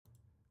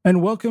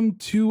And welcome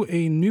to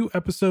a new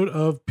episode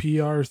of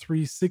PR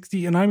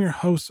 360. And I'm your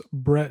host,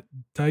 Brett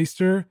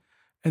Deister.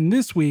 And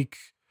this week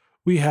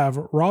we have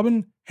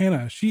Robin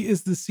Hanna. She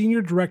is the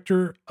Senior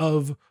Director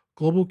of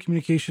Global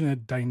Communication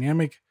at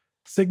Dynamic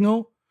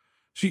Signal.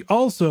 She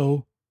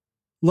also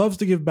loves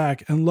to give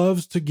back and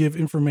loves to give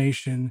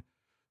information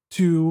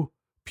to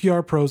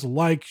PR pros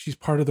alike. She's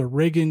part of the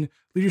Reagan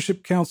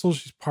Leadership Council.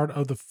 She's part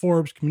of the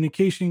Forbes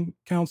Communication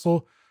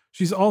Council.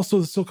 She's also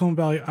the Silicon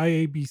Valley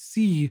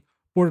IABC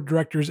Board of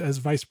Directors as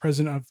Vice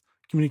President of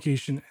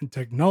Communication and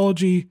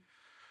Technology.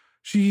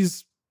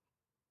 She's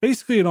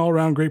basically an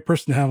all-around great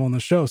person to have on the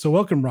show. So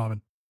welcome,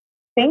 Robin.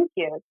 Thank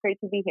you. It's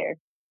great to be here.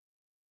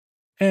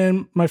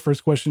 And my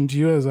first question to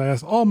you, as I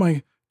ask all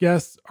my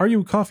guests, are you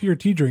a coffee or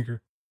tea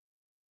drinker?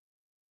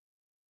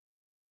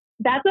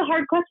 That's a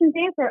hard question to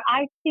answer.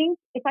 I think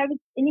if I was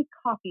in a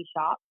coffee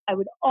shop, I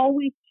would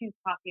always choose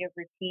coffee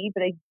over tea,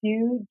 but I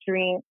do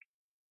drink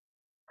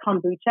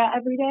kombucha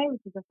every day,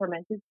 which is a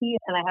fermented tea,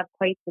 and I have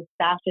quite the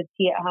stash of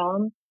tea at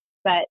home,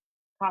 but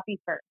coffee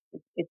first.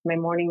 It's my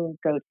morning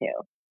go-to.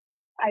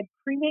 I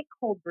pre-make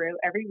cold brew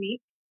every week.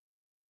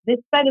 This,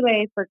 by the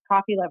way, for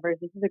coffee lovers,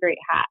 this is a great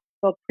hack.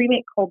 So I'll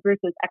pre-make cold brew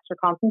so it's extra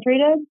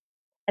concentrated,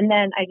 and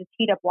then I just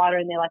heat up water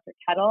in the electric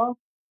kettle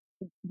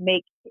to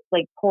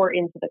pour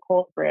into the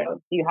cold brew.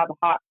 So you have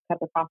a hot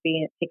cup of coffee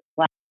and it takes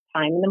less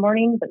time in the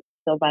morning, but it's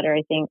still better,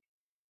 I think,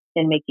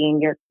 than making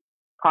your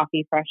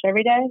coffee fresh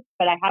every day.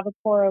 But I have a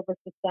pour over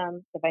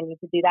system if I need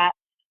to do that.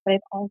 But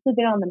I've also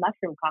been on the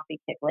mushroom coffee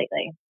kick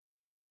lately.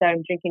 So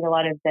I'm drinking a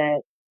lot of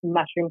the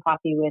mushroom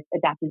coffee with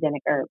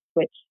adaptogenic herbs,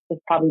 which is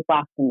probably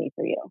blasphemy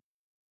for you.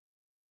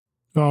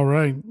 All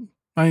right.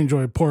 I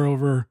enjoy a pour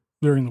over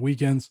during the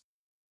weekends.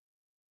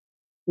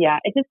 Yeah,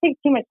 it just takes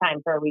too much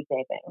time for a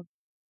weekday thing.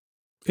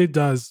 It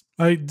does.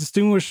 I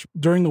distinguish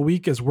during the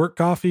week as work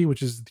coffee,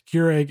 which is the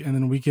Keurig, and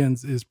then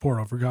weekends is pour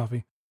over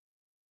coffee.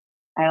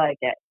 I like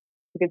it.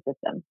 It's a good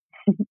system.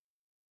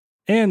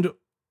 And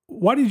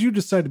why did you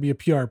decide to be a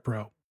PR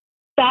pro?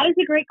 That is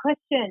a great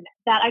question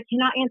that I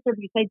cannot answer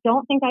because I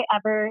don't think I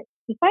ever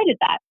decided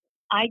that.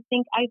 I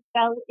think I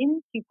fell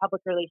into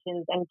public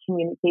relations and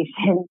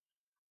communication,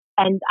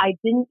 and I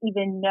didn't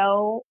even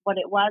know what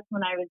it was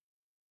when I was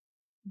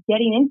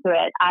getting into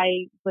it.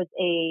 I was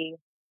a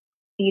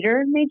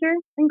theater major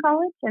in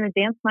college and a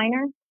dance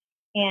minor,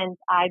 and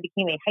I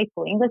became a high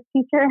school English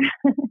teacher.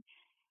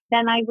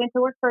 Then I went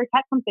to work for a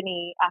tech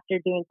company after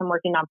doing some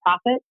work in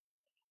nonprofits,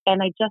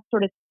 and I just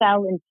sort of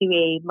fell into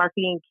a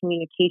marketing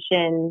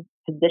communication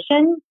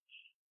position.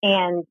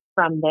 And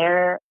from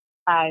there,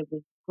 I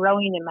was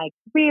growing in my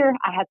career.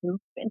 I had some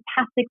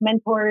fantastic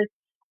mentors.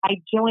 I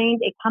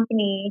joined a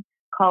company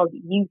called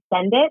You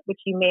Send It, which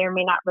you may or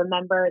may not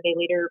remember. They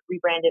later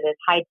rebranded as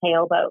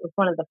Hightail, but it was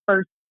one of the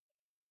first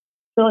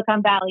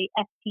Silicon Valley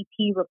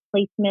FTP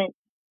replacement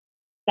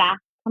SaaS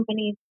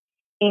companies.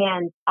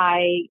 And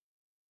I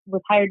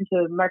was hired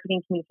into a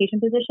marketing communication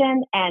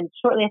position. And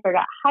shortly after I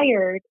got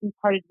hired, we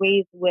parted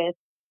ways with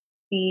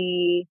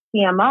the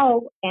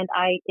CMO, and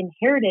I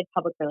inherited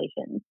public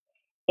relations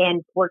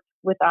and worked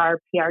with our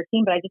PR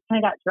team. But I just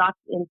kind of got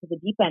dropped into the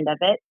deep end of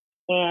it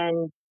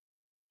and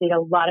did a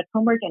lot of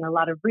homework and a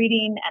lot of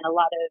reading and a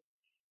lot of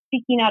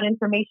seeking out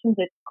information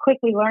to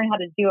quickly learn how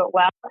to do it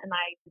well. And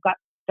I got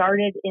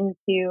started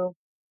into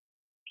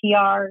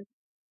PR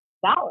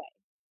that way.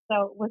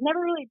 So it was never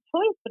really a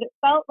choice, but it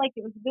felt like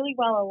it was really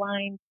well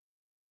aligned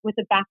with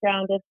a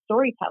background of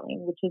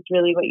storytelling, which is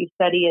really what you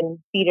study in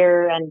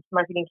theater, and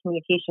marketing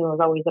communication was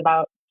always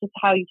about just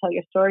how you tell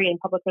your story, and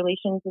public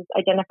relations is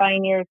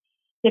identifying your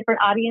different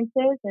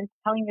audiences and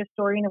telling your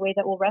story in a way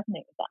that will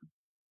resonate with them.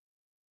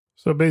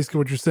 So basically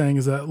what you're saying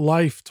is that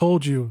life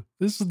told you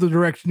this is the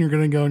direction you're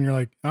going to go, and you're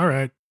like, all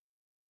right.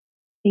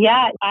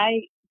 Yeah,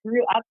 I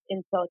grew up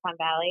in Silicon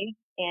Valley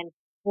and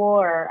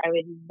swore I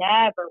would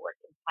never work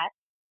in tech.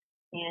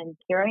 And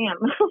here I am.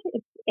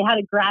 It had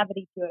a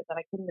gravity to it that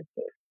I couldn't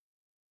escape.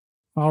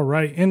 All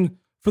right. And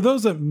for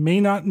those that may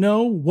not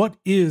know, what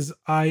is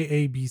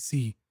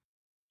IABC?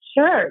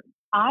 Sure.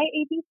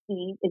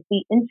 IABC is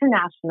the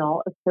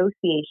International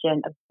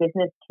Association of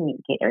Business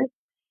Communicators.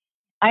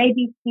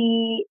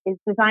 IABC is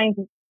designed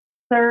to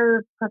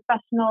serve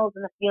professionals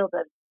in the field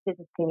of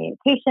business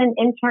communication,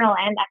 internal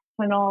and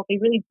external. They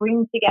really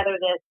bring together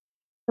this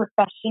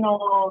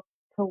professional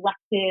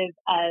collective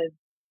of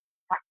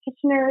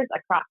practitioners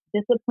across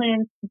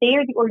disciplines. They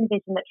are the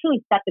organization that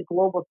truly set the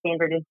global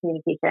standard in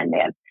communication. They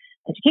have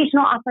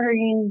educational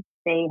offerings,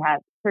 they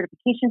have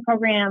certification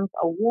programs,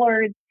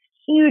 awards,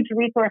 huge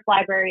resource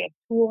library of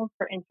tools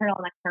for internal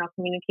and external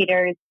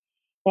communicators.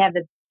 They have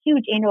a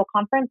huge annual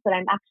conference that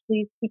I'm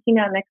actually speaking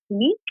at next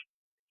week.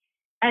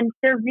 And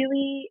they're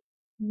really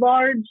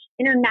large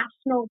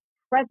international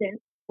presence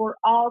for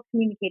all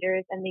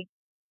communicators, and they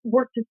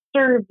work to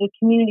serve the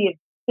community of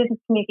business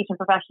communication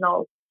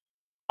professionals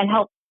and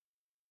help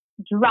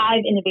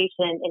drive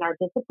innovation in our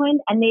discipline.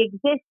 And they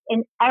exist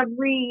in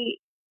every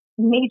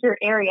major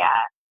area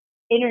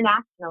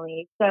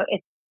internationally. So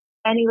if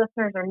any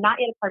listeners are not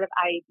yet a part of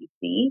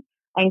IABC,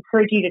 I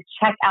encourage you to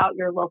check out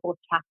your local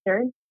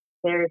chapters.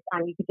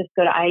 You could just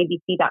go to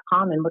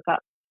iabc.com and look up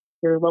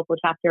your local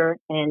chapter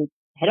and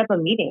hit up a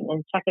meeting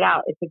and check it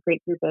out. It's a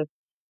great group of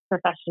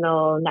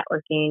professional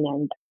networking.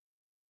 And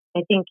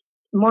I think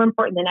more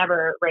important than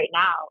ever right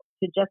now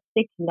to just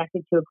stay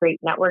connected to a great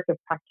network of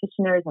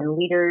practitioners and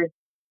leaders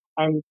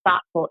and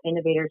thoughtful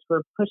innovators who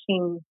are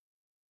pushing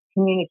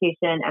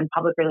communication and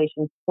public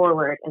relations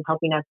forward and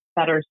helping us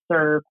better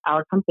serve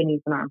our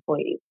companies and our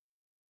employees.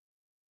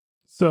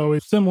 So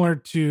it's similar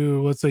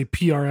to, let's say,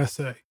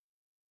 PRSA.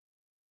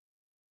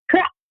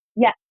 Correct.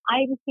 Yes.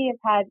 IABC has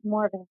had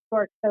more of a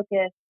historic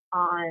focus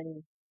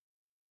on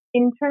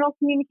internal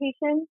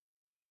communication,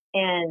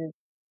 and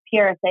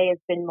PRSA has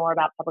been more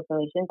about public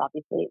relations.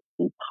 Obviously, it's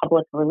the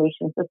Public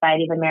Relations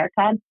Society of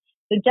America.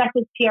 So just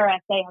as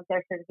PRSA has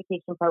their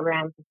certification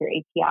programs with your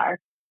APR,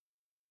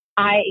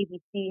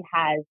 IABC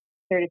has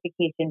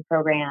certification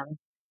programs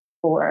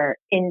for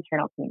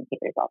internal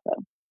communicators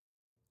also.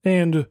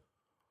 And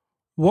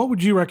what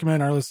would you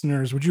recommend our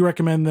listeners? Would you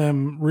recommend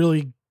them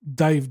really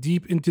dive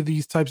deep into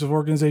these types of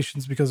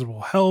organizations because it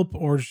will help?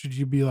 Or should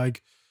you be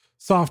like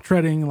soft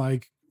treading,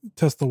 like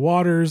test the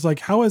waters? Like,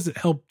 how has it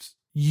helped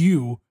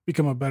you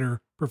become a better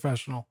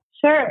professional?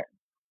 Sure.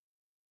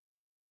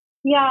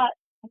 Yeah,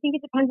 I think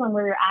it depends on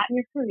where you're at in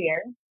your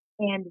career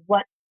and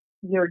what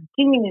you're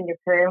doing in your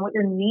career and what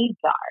your needs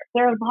are.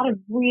 There are a lot of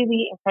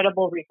really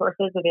incredible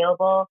resources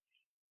available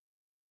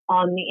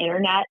on the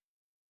internet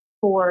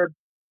for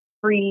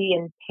free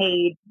and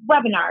paid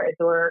webinars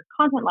or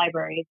content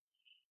libraries.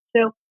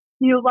 So,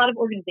 a lot of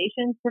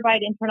organizations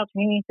provide internal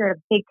training. If you're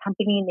a big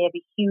company and they have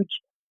a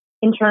huge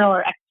internal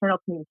or external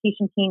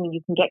communication team and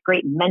you can get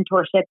great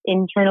mentorship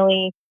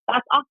internally,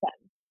 that's awesome.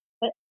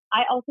 But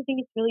I also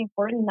think it's really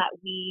important that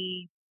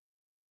we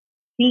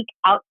seek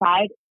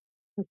outside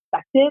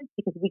perspectives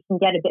because we can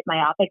get a bit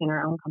myopic in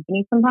our own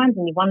company sometimes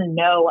and you want to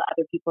know what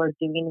other people are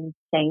doing and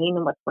saying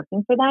and what's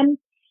working for them.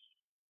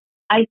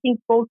 I think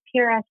both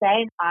PRSA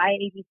and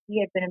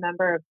IABC, I've been a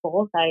member of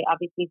both. I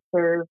obviously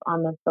serve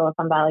on the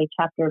Silicon Valley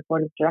chapter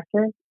board of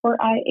directors for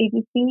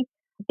IABC.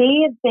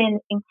 They have been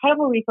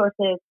incredible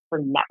resources for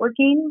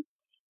networking,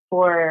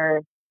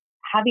 for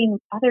having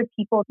other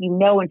people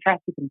and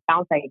trust you can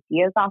bounce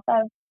ideas off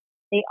of.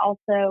 They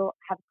also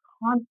have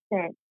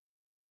constant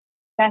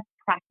best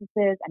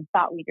practices and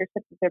thought leadership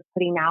that they're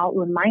putting out,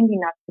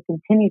 reminding us to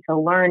continue to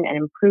learn and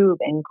improve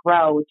and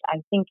grow, which I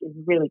think is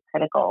really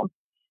critical.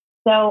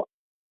 So,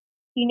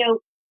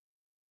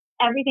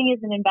 everything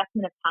is an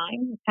investment of time.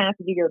 You kind of have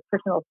to do your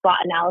personal SWOT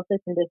analysis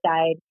and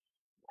decide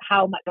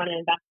how much you want to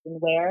invest and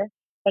where.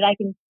 But I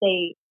can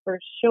say for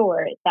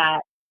sure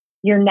that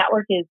your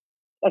network is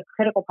a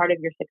critical part of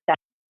your success.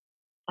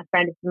 A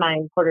friend of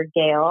mine, Porter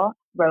Gale,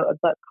 wrote a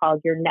book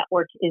called Your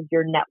Network is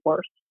Your Net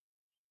Worth.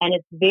 And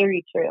it's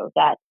very true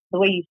that the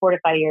way you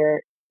fortify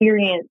your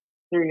experience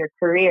through your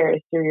career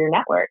is through your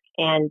network.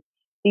 And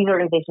these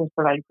organizations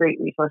provide great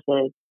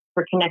resources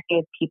for connecting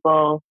with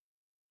people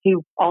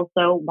who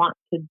also want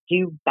to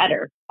do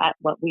better at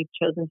what we've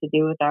chosen to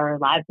do with our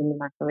lives and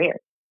in our careers.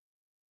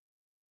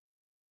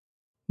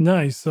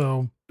 Nice.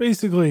 So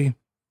basically,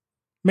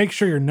 make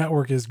sure your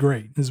network is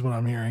great, is what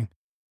I'm hearing.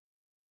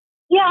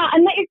 Yeah,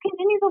 and that you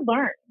continue to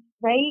learn,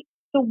 right?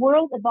 The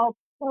world evolves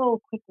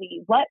so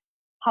quickly. What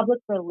public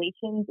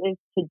relations is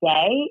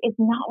today is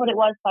not what it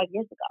was 5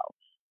 years ago.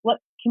 What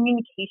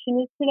communication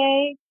is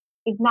today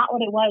is not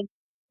what it was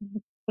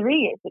 3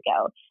 years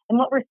ago. And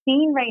what we're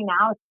seeing right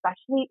now,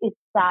 especially, is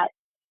that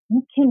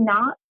you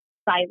cannot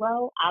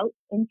silo out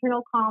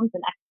internal comms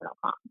and external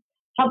comms.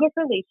 Public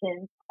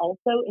relations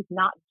also is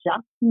not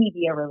just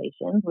media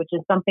relations, which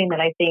is something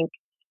that I think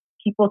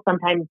people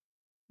sometimes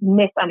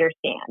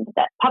misunderstand.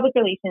 That public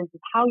relations is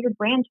how your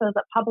brand shows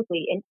up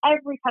publicly in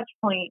every touch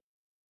point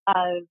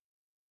of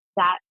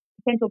that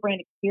potential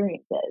brand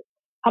experiences.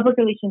 Public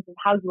relations is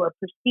how you are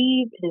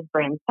perceived. It is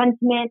brand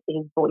sentiment. It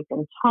is voice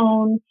and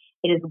tone.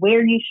 It is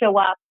where you show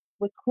up,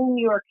 with whom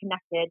you are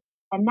connected.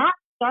 And that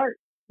starts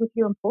with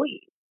your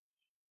employees.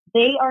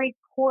 They are a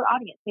core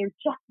audience. They're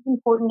just as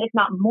important, if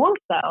not more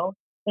so,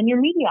 than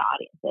your media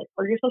audiences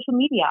or your social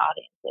media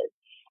audiences.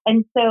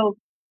 And so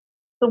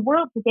the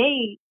world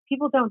today,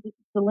 people don't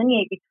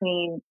delineate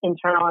between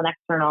internal and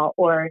external,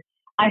 or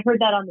I heard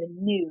that on the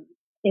news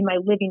in my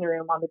living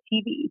room on the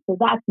TV. So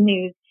that's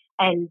news.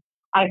 And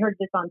I heard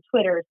this on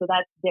Twitter, so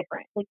that's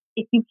different. Like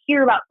if you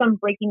hear about some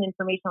breaking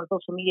information on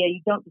social media,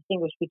 you don't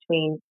distinguish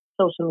between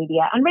social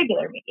media and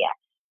regular media.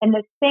 In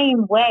the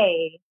same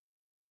way,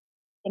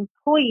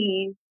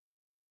 employees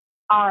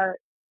are a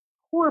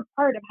core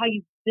part of how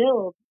you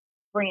build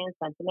brand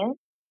sentiment.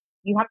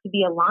 You have to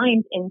be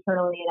aligned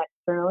internally and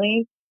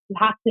externally. You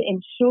have to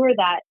ensure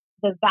that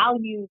the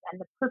values and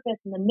the purpose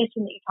and the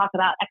mission that you talk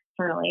about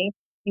externally,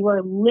 you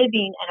are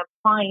living and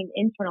applying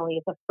internally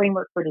as a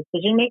framework for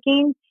decision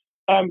making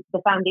and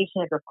the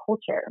foundation of your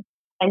culture.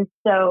 And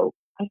so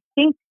I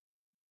think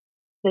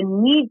the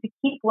need to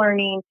keep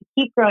learning, to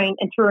keep growing,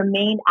 and to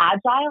remain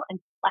agile and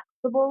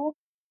flexible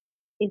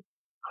is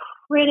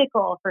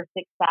critical for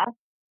success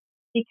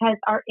because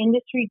our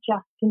industry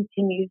just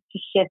continues to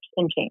shift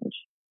and change.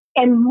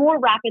 and more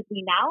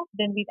rapidly now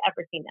than we've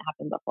ever seen it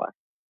happen before.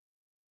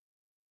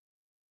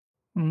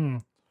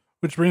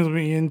 Which brings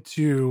me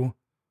into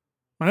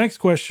my next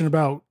question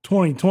about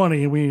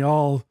 2020. We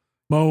all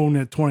moan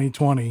at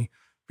 2020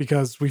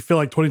 because we feel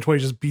like 2020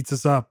 just beats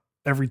us up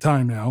every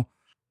time now.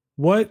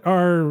 What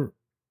are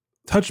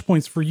touch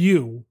points for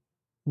you?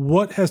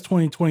 What has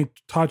 2020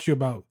 taught you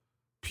about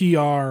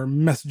PR,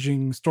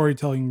 messaging,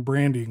 storytelling,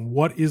 branding?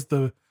 What is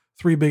the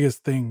three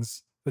biggest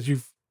things that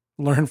you've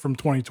learned from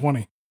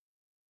 2020?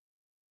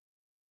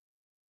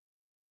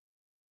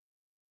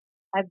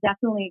 I've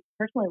definitely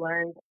personally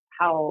learned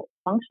how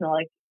functional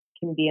I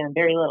can be on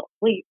very little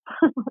sleep.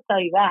 I'll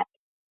tell you that.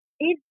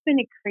 It's been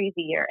a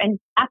crazy year. And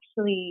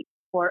actually,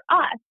 for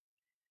us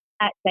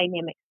at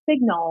Dynamic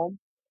Signal,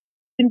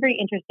 it's been very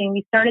interesting.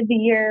 We started the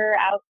year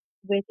out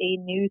with a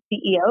new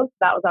CEO. So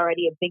that was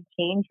already a big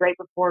change right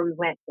before we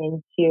went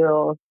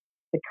into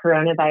the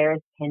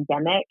coronavirus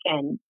pandemic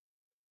and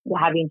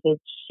having to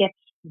shift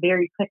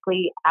very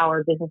quickly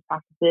our business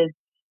practices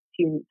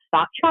to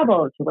stop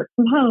travel, to work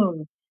from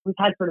home. We've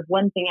had sort of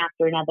one thing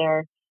after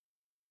another.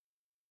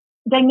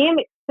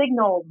 Dynamic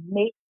Signal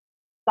makes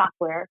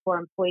software for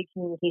employee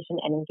communication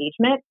and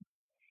engagement,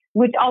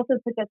 which also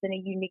puts us in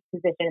a unique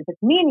position. It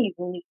puts me in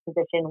a unique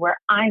position where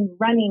I'm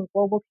running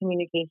global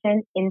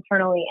communication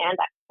internally and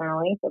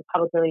externally, so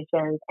public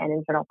relations and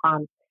internal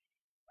comms,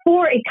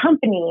 for a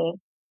company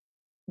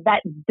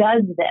that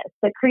does this,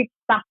 that creates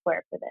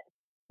software for this.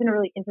 It's been a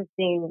really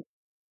interesting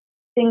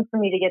thing for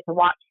me to get to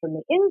watch from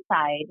the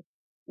inside,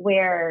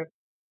 where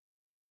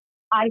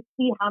I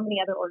see how many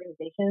other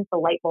organizations the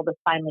light bulb has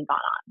finally gone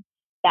on.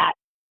 That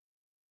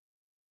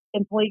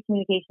employee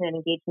communication and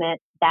engagement,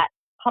 that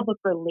public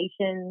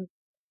relations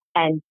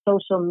and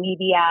social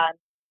media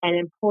and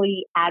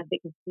employee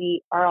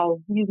advocacy are all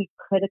really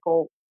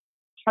critical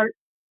parts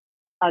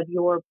of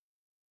your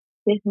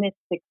business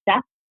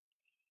success.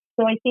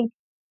 So I think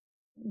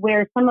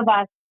where some of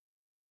us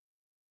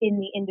in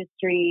the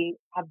industry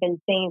have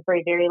been saying for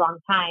a very long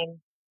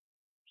time,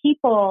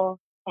 people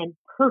and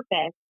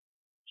purpose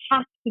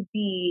have to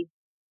be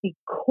the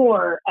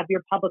core of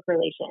your public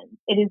relations.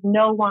 It is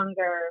no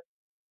longer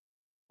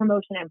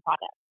promotion and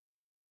product.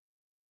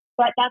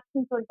 But that's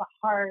been sort of a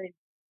hard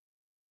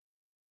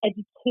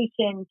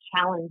education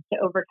challenge to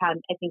overcome,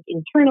 I think,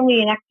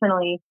 internally and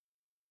externally.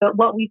 But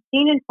what we've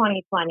seen in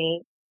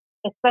 2020,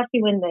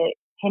 especially when the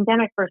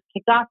pandemic first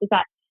kicked off, is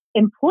that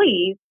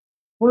employees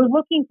were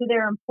looking to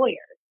their employers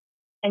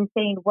and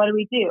saying, what do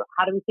we do?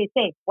 How do we stay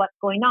safe? What's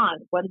going on?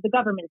 What did the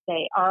government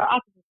say? Are our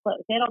offices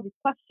closed? They had all these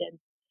questions.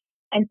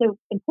 And so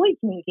employee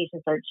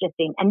communication started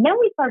shifting. And then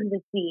we started to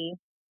see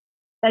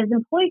that as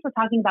employees were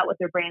talking about what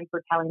their brands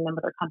were telling them,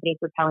 what their companies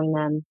were telling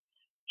them,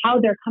 how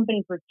their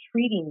companies were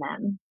treating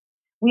them,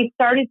 we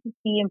started to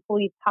see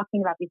employees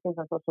talking about these things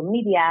on social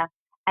media,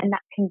 and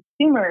that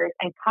consumers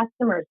and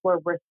customers were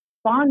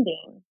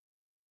responding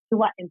to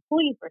what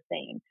employees were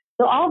saying.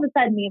 So all of a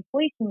sudden, the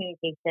employee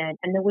communication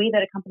and the way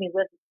that a company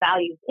lives its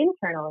values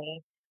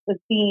internally was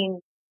being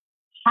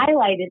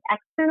highlighted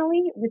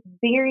externally with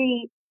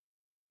very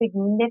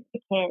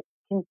significant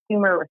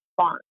consumer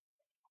response.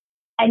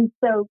 And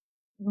so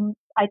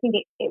I think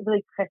it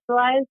really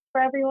crystallized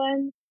for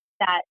everyone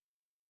that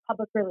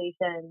public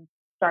relations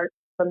starts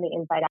from the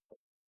inside out,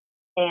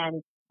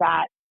 and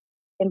that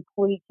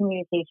employee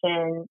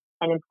communication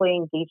and employee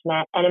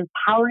engagement and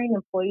empowering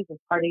employees as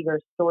part of your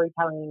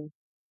storytelling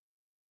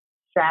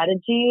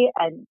strategy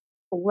and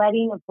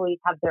letting employees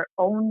have their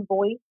own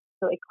voice.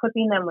 So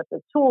equipping them with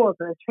the tools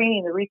and the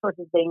training, the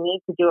resources they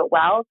need to do it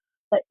well,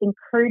 but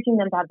encouraging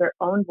them to have their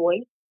own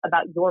voice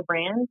about your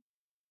brand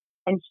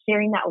and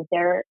sharing that with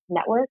their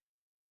network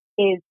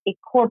is a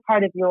core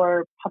part of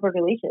your public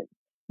relations.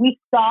 We've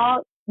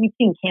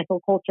seen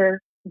cancel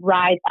culture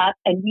rise up,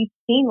 and we've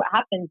seen what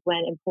happens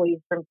when employees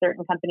from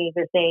certain companies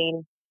are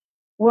saying,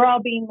 we're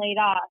all being laid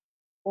off,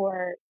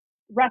 or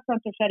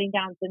restaurants are shutting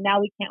down, so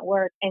now we can't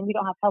work and we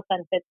don't have health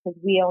benefits because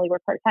we only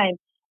work part-time.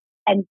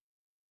 And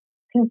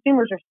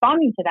consumers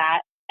responding to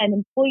that, and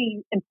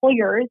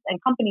employers and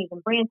companies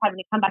and brands having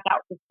to come back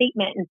out with a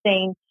statement and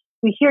saying,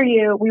 we hear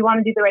you, we want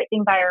to do the right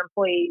thing by our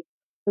employees,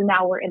 so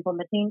now we're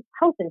implementing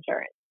health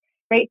insurance,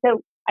 right?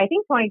 So I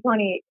think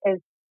 2020 is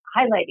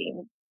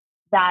highlighting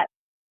that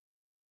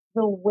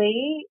the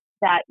way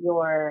that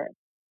your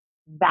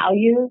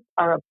values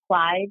are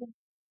applied,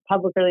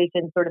 public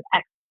relations, sort of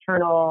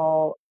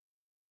external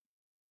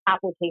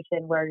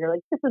application where you're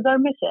like, this is our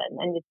mission.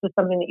 And it's just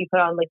something that you put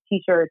on like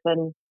t-shirts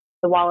and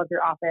the wall of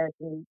your office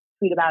and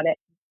tweet about it.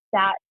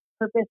 That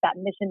purpose, that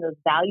mission, those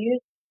values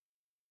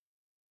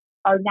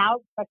are now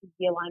expected to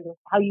be aligned with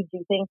how you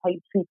do things, how you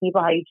treat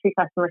people, how you treat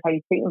customers, how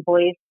you treat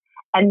employees.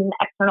 And the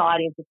external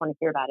audiences want to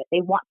hear about it.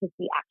 They want to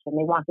see action.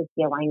 They want to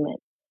see alignment.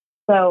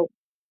 So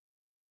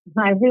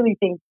I really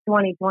think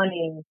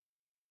 2020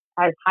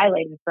 has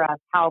highlighted for us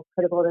how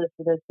critical it is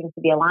for those things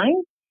to be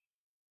aligned.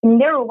 I mean,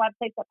 there were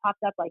websites that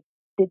popped up like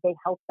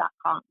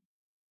didtheyhelp.com,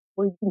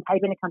 where you can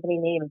type in a company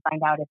name and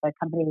find out if a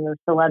company or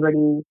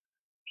celebrity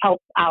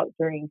helped out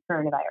during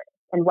coronavirus.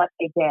 and what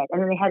they did.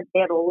 And then they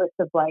had a list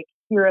of like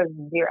heroes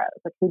and zeros,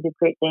 like who did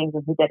great things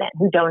and who didn't,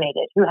 who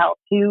donated, who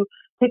helped, who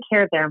took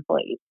care of their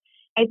employees.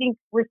 I think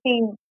we're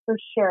seeing for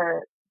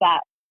sure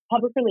that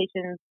public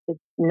relations is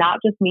not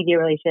just media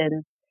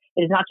relations.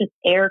 It is not just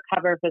air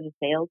cover for the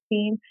sales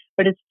team,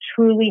 but it's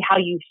truly how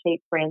you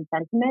shape brand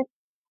sentiment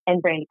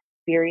and brand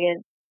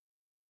experience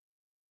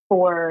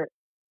for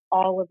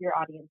all of your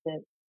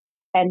audiences.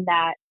 And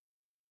that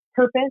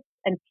purpose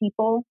and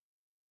people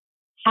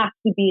have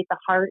to be at the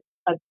heart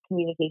of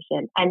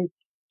communication. And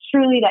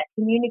truly that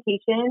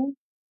communication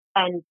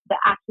and the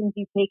actions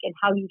you take and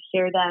how you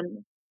share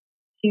them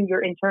to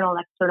your internal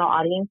and external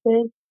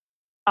audiences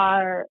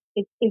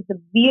is the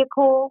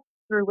vehicle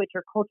through which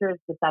your culture is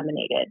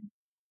disseminated.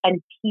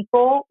 And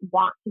people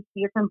want to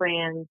hear from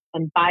brands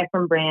and buy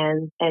from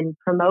brands and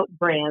promote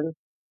brands,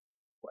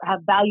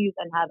 have values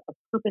and have a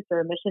purpose or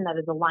a mission that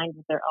is aligned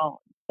with their own.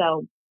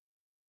 So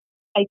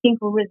I think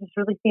we're just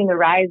really seeing the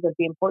rise of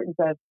the importance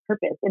of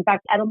purpose. In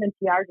fact, Edelman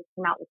PR just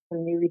came out with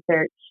some new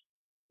research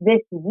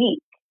this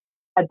week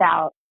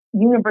about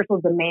universal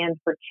demand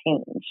for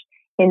change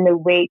in the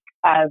wake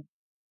of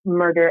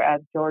murder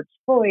of George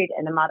Floyd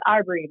and Ahmaud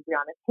Arbery and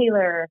Breonna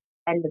Taylor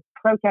and the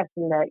protests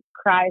and the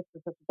cries for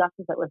social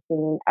justice that we're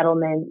seeing.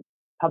 Edelman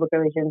Public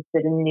Relations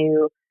did a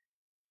new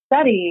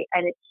study,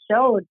 and it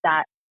showed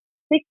that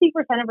 60%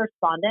 of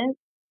respondents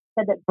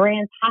said that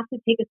brands have to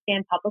take a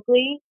stand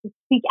publicly to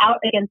speak out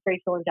against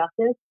racial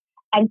injustice.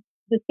 And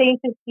the same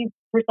 60%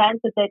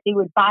 said that they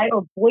would buy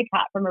or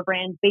boycott from a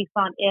brand based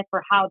on if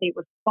or how they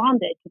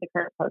responded to the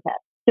current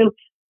protest. So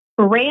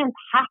brands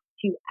have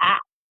to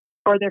act,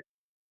 or their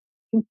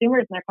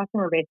consumers and their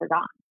customer base are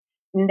gone.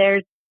 And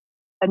there's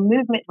a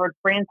movement towards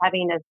brands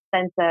having a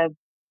sense of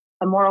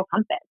a moral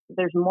compass.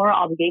 There's moral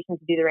obligation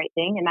to do the right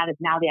thing, and that is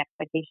now the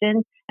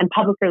expectation. And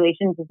public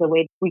relations is the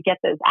way we get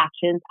those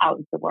actions out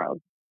into the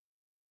world,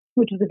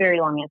 which is a very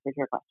long answer to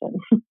your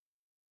question.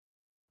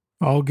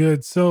 All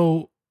good.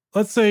 So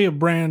let's say a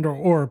brand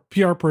or a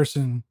PR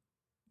person,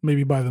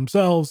 maybe by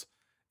themselves,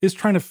 is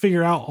trying to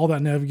figure out all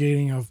that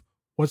navigating of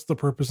what's the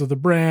purpose of the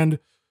brand.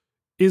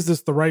 Is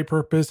this the right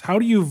purpose? How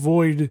do you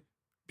avoid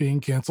being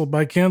canceled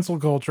by cancel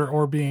culture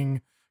or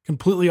being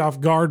completely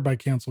off guard by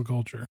cancel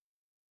culture?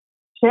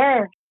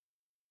 Sure.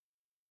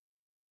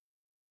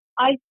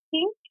 I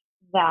think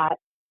that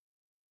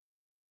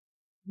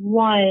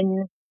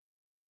one,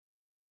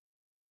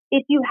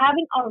 if you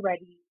haven't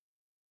already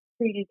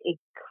created a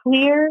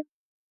clear,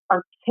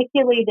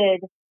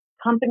 articulated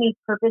company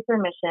purpose or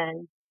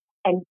mission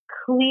and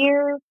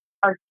clear,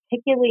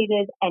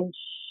 articulated, and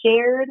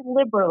shared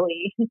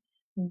liberally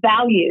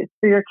values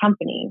for your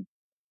company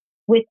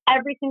with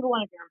every single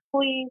one of your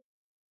employees,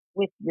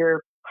 with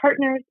your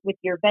partners, with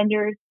your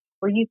vendors,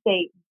 where you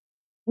say,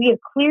 we have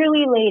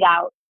clearly laid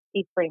out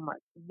a framework.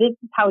 This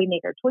is how we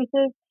make our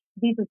choices.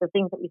 These are the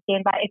things that we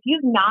stand by. If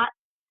you've not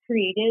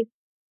created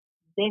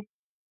this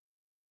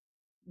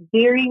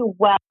very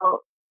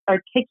well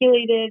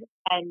articulated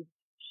and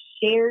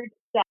shared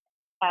set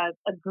of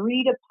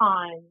agreed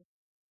upon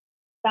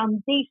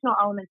foundational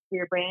elements for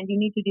your brand, you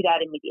need to do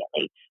that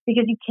immediately,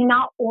 because you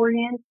cannot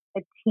orient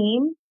a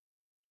team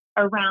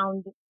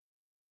around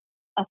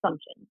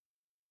assumptions.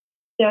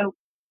 So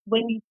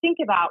when you think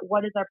about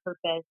what is our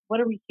purpose, what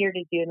are we here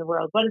to do in the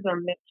world, what is our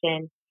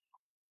mission,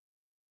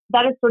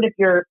 that is sort of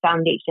your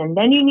foundation.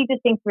 Then you need to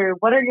think through,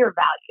 what are your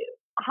values?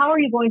 How are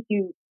you going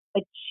to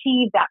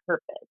achieve that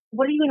purpose?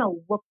 What are you going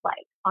to look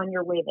like on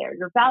your way there?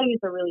 Your values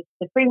are really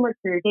the framework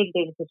for your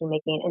day-to-day decision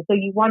making. And so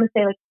you want to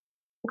say, like,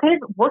 what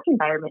kind of work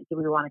environment do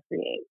we want to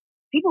create?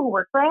 People who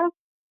work for us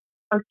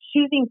are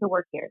choosing to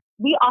work here.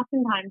 We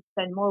oftentimes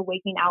spend more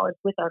waking hours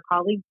with our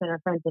colleagues than our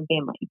friends and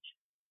family.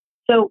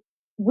 So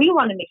we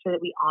want to make sure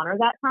that we honor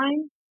that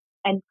time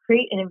and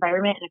create an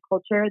environment and a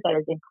culture that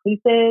is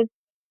inclusive,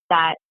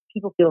 that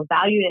people feel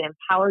valued and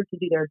empowered to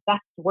do their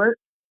best work,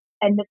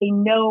 and that they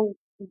know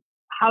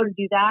how to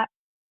do that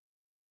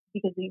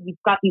because you've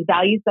got these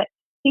values. But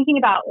thinking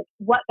about, like,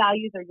 what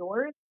values are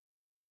yours,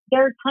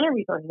 there are a ton of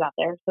resources out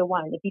there. So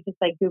one, if you just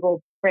like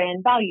Google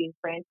brand values,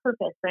 brand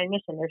purpose, brand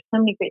mission, there's so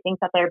many great things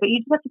out there. But you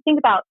just have to think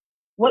about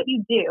what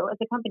you do as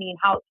a company and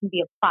how it can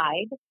be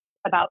applied.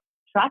 About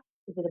trust?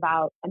 Is it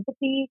about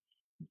empathy?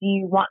 Do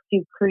you want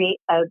to create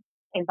an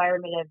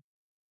environment of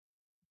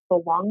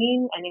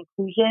belonging and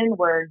inclusion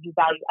where you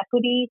value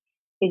equity?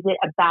 Is it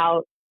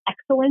about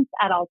excellence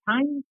at all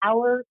times?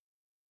 Our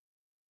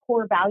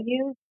core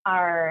values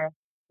are: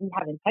 we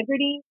have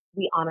integrity,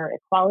 we honor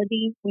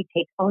equality, we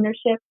take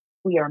ownership,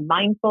 we are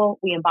mindful,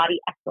 we embody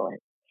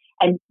excellence.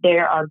 And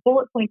there are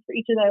bullet points for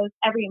each of those.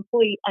 Every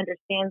employee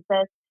understands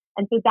this.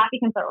 And so that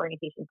becomes our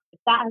orientation. If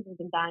that hasn't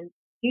been done,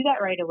 do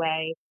that right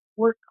away.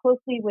 Work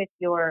closely with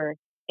your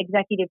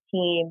executive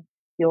team,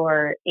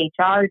 your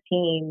HR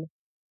team,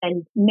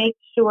 and make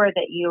sure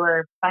that you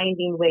are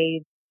finding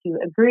ways to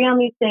agree on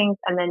these things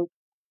and then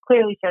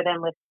clearly share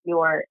them with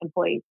your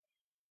employees.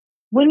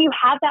 When you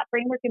have that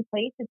framework in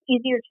place, it's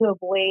easier to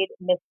avoid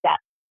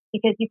missteps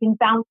because you can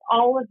bounce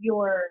all of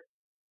your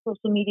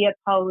social media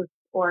posts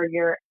or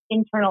your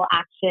internal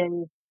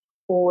actions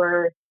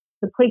or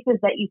the places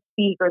that you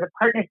speak or the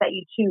partners that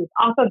you choose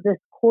off of this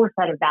core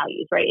set of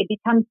values, right? It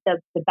becomes the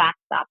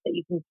backstop that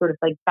you can sort of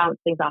like bounce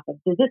things off of.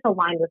 Does this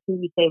align with who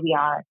we say we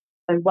are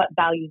and what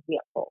values we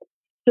uphold?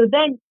 So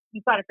then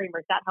you've got a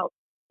framework that helps.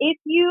 If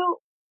you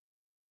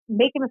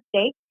make a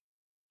mistake,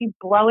 you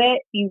blow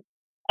it,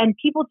 and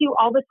people do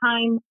all the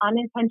time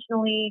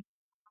unintentionally,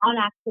 on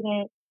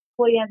accident.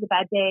 Employee has a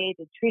bad day,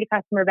 they treat a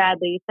customer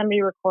badly,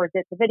 somebody records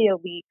it, the video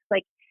leaks,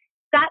 like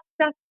that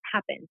stuff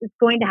happens. It's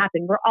going to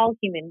happen. We're all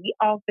human. We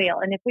all fail.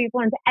 And if we've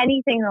learned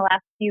anything in the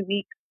last few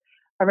weeks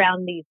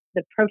around the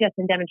protests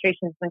and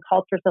demonstrations and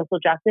calls for social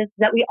justice,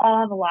 that we all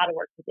have a lot of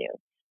work to do.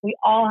 We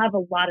all have a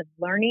lot of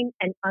learning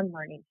and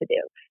unlearning to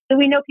do. So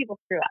we know people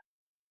screw up.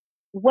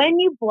 When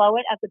you blow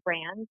it as a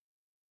brand,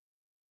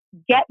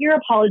 get your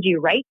apology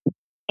right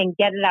and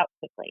get it out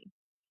quickly.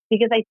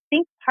 Because I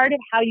think part of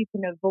how you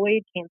can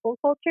avoid cancel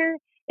culture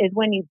is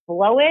when you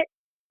blow it,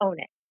 own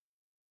it.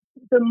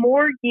 The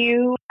more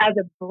you as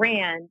a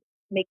brand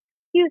make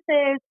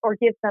excuses or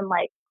give some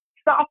like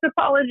soft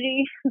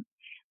apology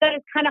that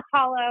is kind of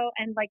hollow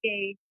and like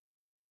a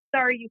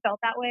sorry you felt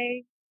that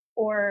way,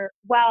 or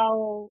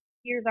well,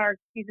 here's our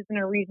excuses and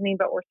our reasoning,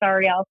 but we're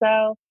sorry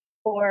also,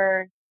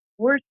 or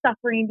we're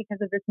suffering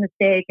because of this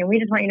mistake and we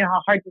just want you to know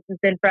how hard this has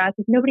been for us.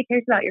 If nobody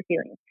cares about your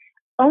feelings,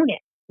 own it.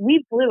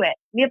 We blew it.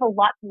 We have a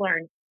lot to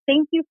learn.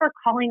 Thank you for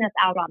calling us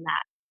out on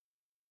that.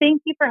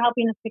 Thank you for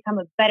helping us become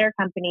a better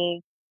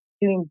company,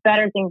 doing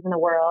better things in the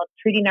world,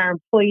 treating our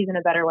employees in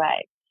a better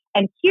way.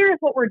 And here's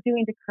what we're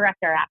doing to correct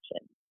our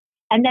actions.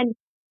 And then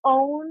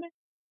own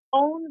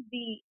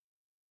the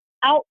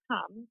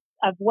outcomes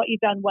of what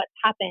you've done, what's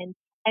happened,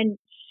 and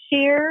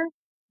share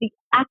the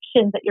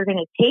actions that you're going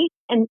to take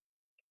and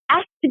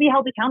ask to be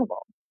held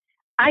accountable.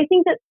 I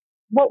think that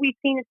what we've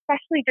seen,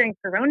 especially during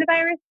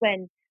coronavirus,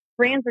 when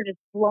brands were just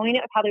blowing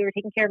it with how they were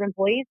taking care of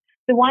employees,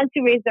 the ones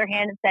who raised their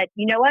hand and said,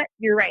 you know what,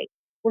 you're right.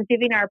 We're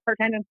giving our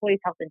part-time employees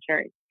health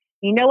insurance.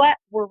 You know what,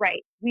 we're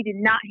right. We did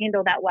not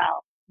handle that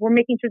well. We're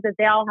making sure that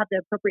they all have the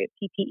appropriate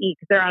PPE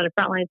because they're on the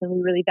front lines and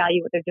we really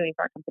value what they're doing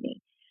for our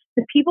company.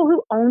 The people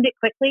who owned it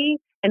quickly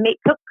and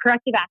took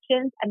corrective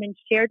actions and then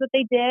shared what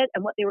they did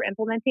and what they were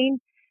implementing,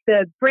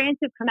 the brands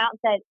have come out and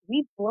said,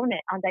 we've blown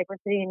it on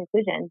diversity and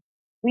inclusion.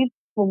 We've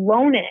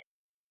blown it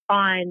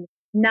on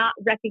not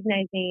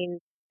recognizing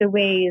the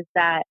ways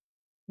that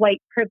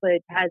white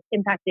privilege has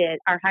impacted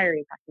our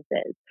hiring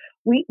practices.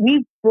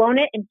 We've blown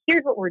it, and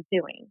here's what we're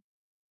doing.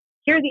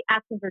 Here are the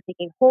actions we're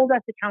taking. Hold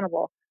us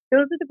accountable.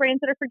 Those are the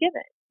brands that are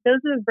forgiven. Those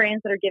are the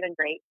brands that are given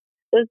grace.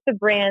 Those are the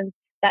brands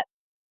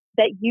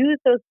that use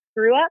those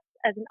screw-ups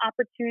as an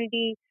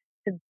opportunity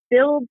to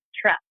build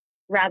trust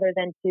rather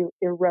than to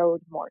erode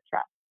more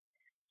trust.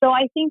 So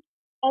I think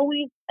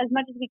always, as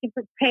much as we can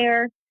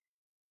prepare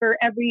for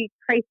every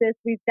crisis,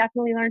 we've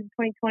definitely learned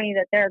in 2020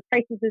 that there are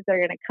crises that are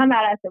going to come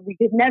at us that we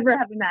could never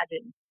have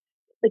imagined.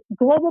 The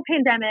global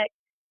pandemic,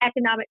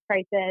 economic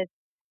crisis,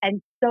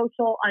 and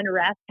social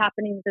unrest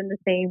happening within the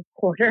same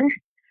quarter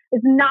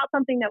is not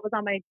something that was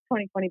on my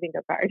 2020 bingo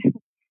card.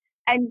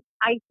 And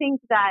I think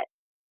that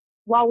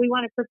while we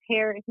want to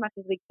prepare as much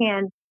as we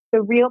can,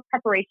 the real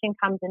preparation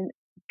comes in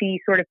the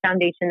sort of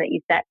foundation that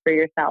you set for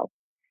yourself,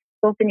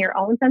 both in your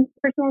own sense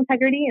of personal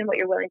integrity and what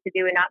you're willing to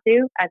do and not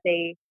do as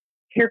a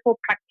careful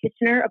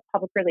practitioner of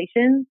public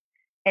relations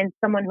and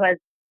someone who has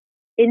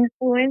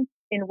influence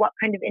in what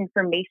kind of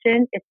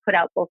information is put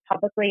out both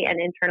publicly and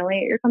internally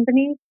at your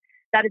company.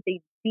 That is a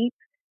deep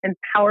and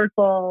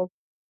powerful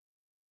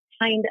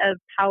kind of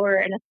power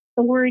and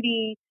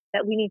authority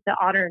that we need to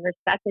honor and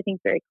respect, I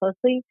think, very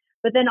closely.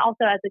 But then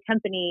also as a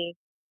company,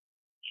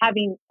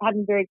 having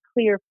very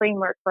clear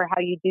framework for how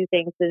you do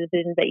things, the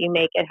decisions that you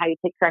make and how you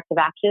take corrective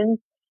actions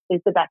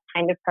is the best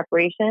kind of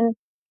preparation.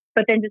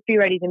 But then just be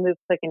ready to move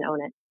quick and own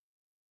it.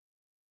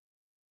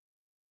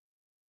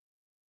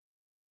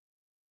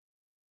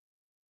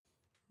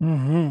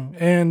 Mm-hmm.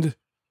 And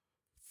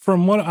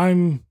from what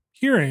I'm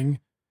hearing,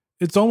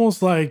 it's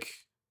almost like,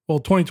 well,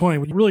 2020,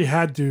 we really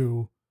had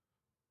to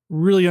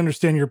really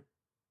understand your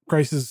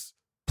crisis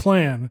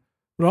plan.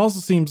 But it also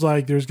seems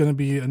like there's going to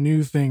be a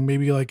new thing,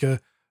 maybe like a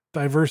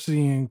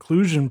diversity and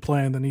inclusion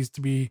plan that needs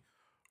to be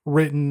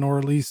written or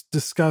at least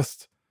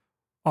discussed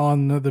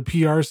on the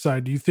PR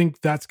side. Do you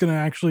think that's going to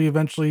actually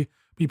eventually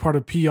be part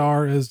of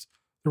PR as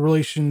the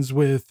relations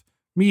with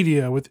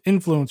media, with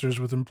influencers,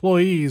 with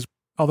employees,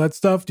 all that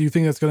stuff? Do you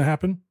think that's going to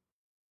happen?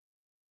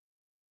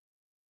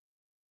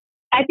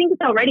 I think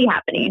it's already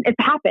happening. It's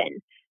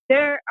happened.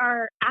 There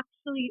are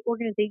actually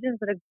organizations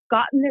that have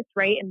gotten this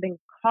right and been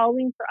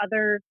calling for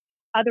other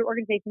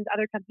organizations,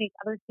 other companies,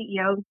 other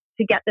CEOs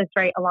to get this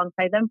right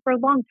alongside them for a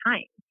long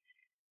time.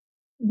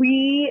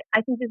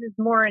 I think this is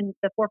more in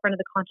the forefront of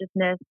the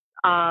consciousness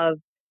of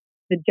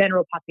the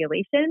general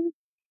population,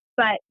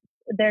 but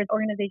there's an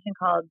organization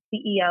called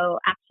CEO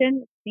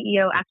Action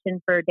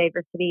for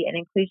Diversity and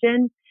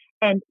Inclusion,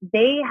 and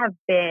they've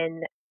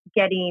been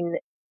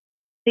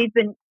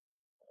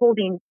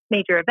holding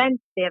major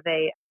events. They have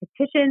a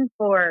petition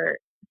for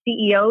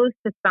CEOs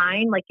to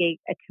sign, like a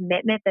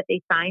commitment that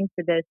they signed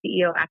for the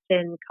CEO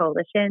Action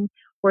Coalition,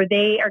 where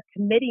they are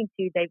committing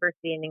to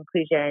diversity and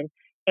inclusion.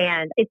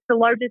 And it's the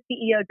largest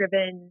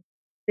CEO-driven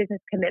business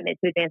commitment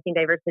to advancing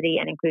diversity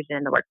and inclusion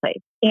in the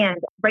workplace. And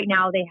right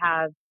now they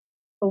have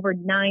over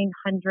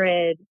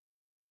 900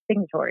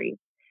 signatories.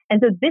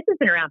 And so this has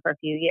been around for a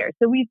few years.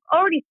 So we've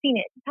already seen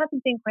it. It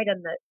hasn't been quite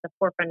on the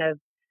forefront of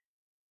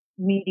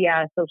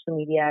media, social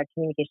media,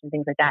 communication,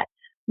 things like that.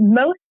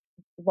 Most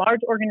large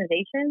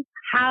organizations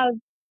have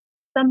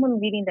someone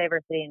leading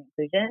diversity and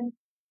inclusion.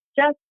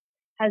 Just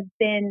has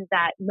been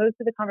that most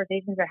of the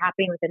conversations are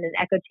happening within an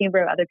echo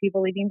chamber of other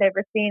people leading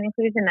diversity and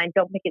inclusion. I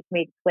don't think it's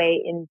made its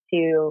way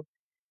into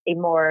a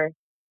more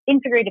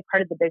integrated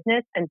part of the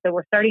business. And so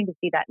we're starting to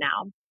see that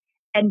now.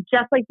 And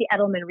just like the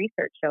Edelman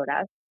research showed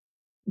us,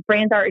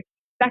 brands are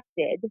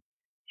expected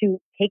to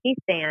take a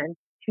stand,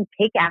 to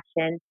take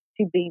action,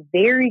 to be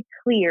very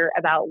clear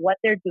about what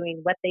they're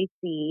doing, what they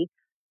see,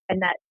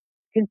 and that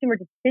consumer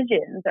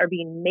decisions are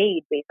being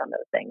made based on those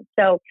things.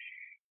 So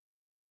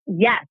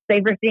yes,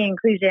 diversity and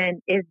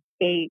inclusion is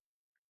a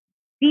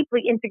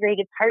deeply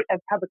integrated part of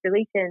public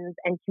relations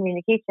and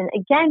communication,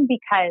 again,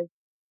 because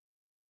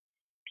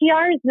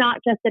PR is not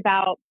just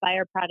about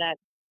buyer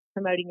products,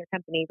 promoting your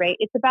company, right?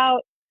 It's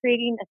about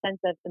creating a sense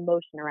of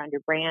emotion around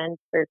your brand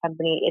for your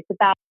company. It's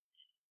about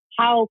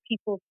how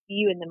people see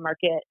you in the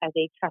market as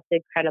a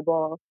trusted,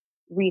 credible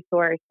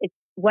resource. It's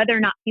whether or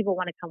not people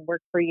want to come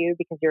work for you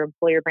because your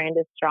employer brand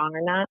is strong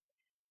or not.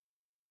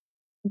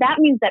 That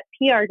means that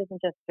PR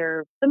doesn't just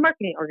serve the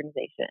marketing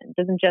organization,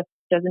 doesn't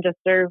just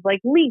serve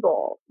like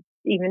legal,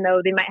 even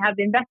though they might have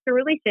investor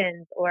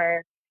relations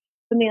or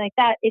something like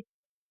that. It's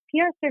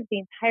PR serves the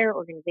entire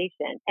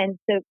organization. And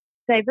so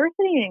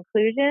diversity and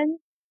inclusion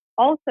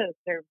also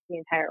serves the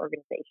entire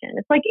organization.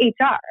 It's like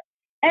HR.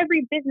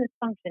 Every business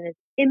function is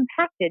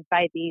impacted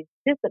by these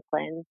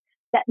disciplines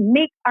that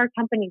make our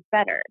companies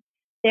better.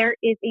 There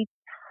is a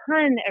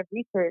ton of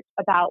research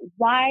about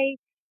why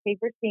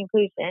diversity and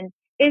inclusion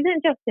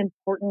isn't just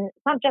important.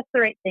 It's not just the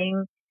right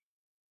thing.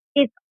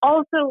 It's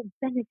also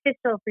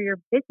beneficial for your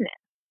business.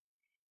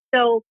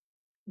 So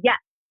yes,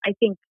 I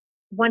think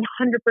 100%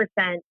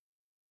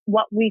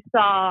 what we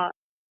saw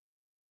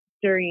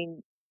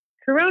during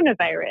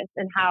coronavirus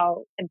and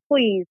how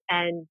employees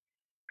and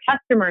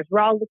customers were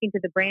all looking to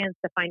the brands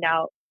to find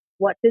out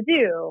what to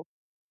do,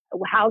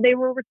 how they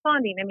were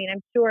responding. I mean,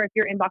 I'm sure if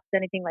your inbox is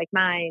anything like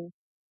mine,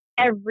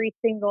 every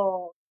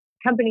single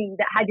company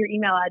that had your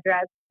email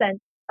address sent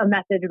a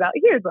message about,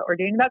 here's what we're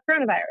doing about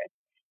coronavirus.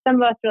 Some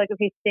of us are like,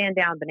 okay, stand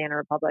down, Banana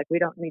Republic. We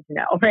don't need to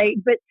know, right?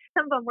 But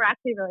some of them were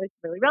actually really,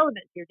 really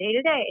relevant to your day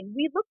to day. And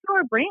we look to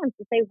our brands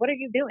to say, what are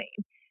you doing?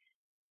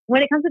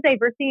 When it comes to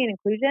diversity and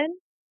inclusion,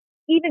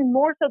 even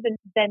more so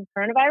than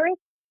coronavirus,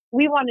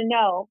 we want to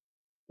know,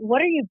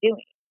 what are you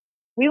doing?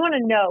 We want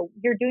to know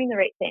you're doing the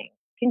right thing.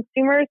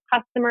 Consumers,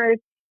 customers,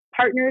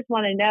 partners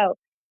want to know,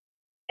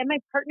 am I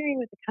partnering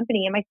with the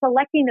company? Am I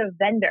selecting a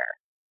vendor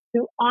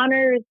who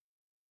honors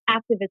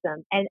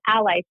activism and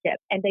allyship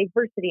and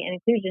diversity and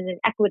inclusion and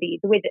equity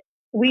the way that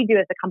we do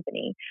as a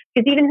company?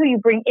 Because even who you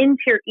bring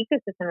into your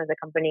ecosystem as a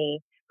company,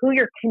 who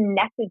you're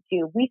connected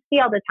to, we see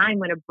all the time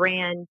when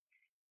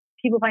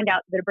people find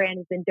out that a brand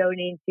has been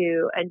donating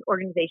to an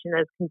organization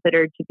that's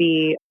considered to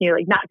be,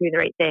 like not doing the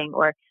right thing,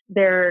 or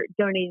they're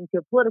donating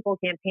to a political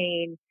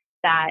campaign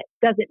that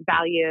doesn't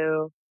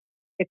value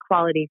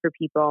equality for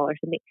people or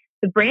something.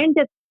 The brand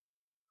gets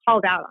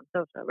called out on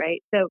social,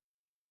 right? So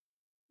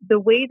the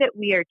way that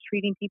we are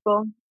treating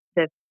people,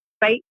 the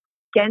fight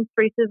against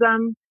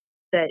racism,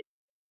 the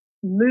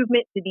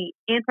movement to be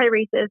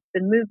anti-racist,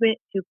 the movement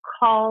to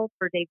call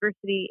for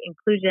diversity,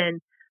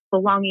 inclusion,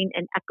 belonging,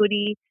 and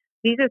equity,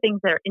 these are things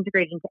that are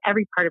integrated into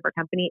every part of our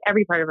company,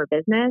 every part of our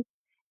business.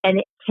 And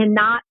it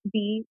cannot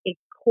be a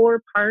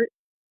core part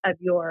of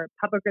your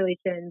public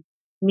relations,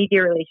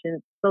 media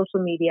relations,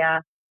 social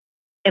media,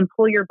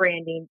 employer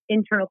branding,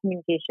 internal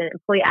communication,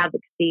 employee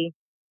advocacy.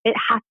 It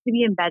has to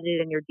be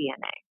embedded in your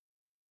DNA.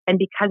 And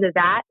because of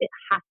that, it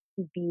has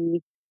to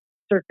be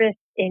surfaced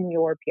in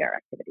your PR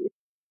activities.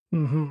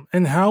 Mm-hmm.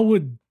 And how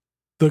would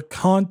the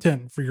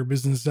content for your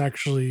business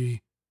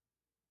actually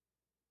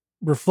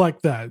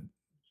reflect that?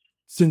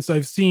 Since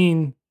I've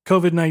seen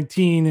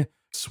COVID-19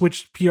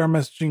 switched PR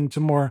messaging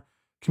to more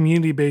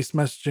community-based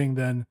messaging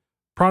than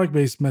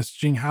product-based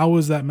messaging, how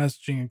is that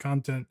messaging and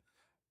content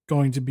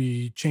going to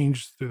be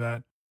changed through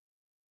that?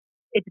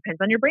 It depends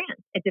on your brand.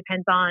 It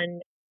depends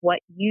on what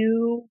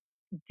you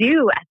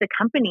do as a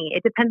company.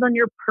 It depends on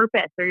your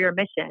purpose or your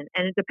mission,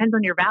 and it depends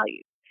on your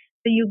values.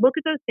 So you look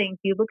at those things,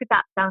 you look at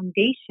that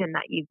foundation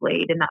that you've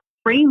laid and that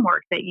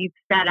framework that you've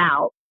set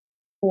out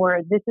for,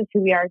 this is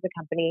who we are as a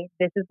company.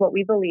 This is what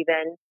we believe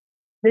in.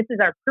 This is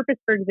our purpose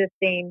for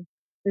existing.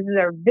 This is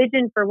our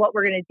vision for what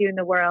we're going to do in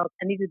the world.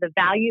 And these are the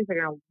values that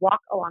are going to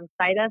walk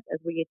alongside us as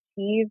we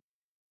achieve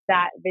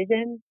that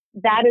vision.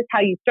 That is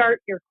how you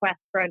start your quest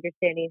for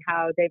understanding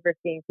how diversity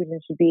and inclusion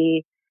should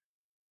be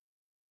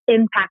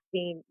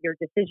impacting your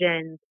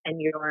decisions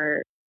and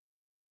your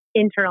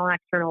internal and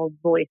external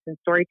voice and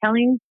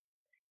storytelling.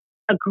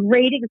 A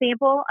great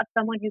example of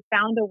someone who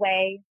found a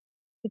way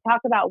to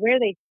talk about where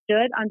they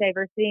stood on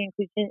diversity and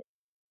inclusion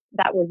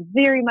that was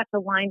very much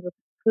aligned with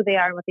who they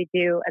are and what they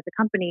do as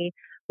a company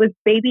was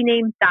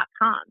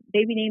babynames.com.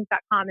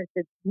 Babynames.com is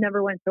the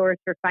number one source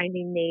for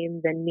finding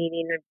names and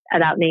meaning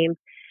about names.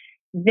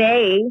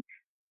 They,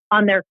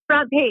 on their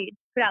front page,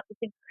 put out this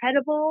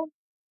incredible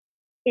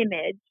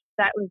image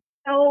that was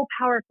so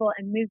powerful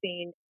and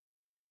moving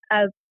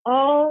of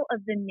all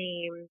of the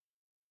names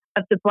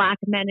of the Black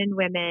men and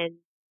women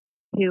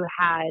who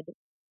had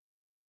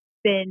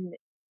been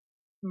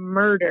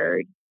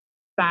murdered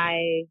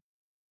by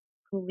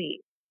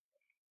police.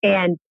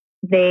 And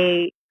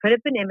they put up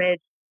an image.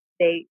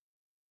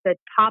 The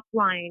top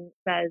line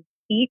says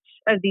each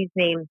of these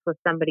names was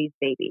somebody's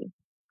baby.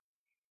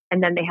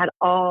 And then they had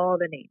all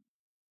the names.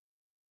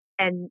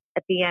 And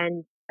at the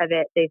end of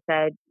it, they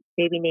said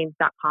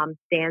babynames.com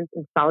stands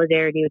in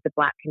solidarity with the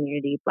Black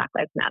community. Black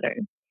Lives Matter.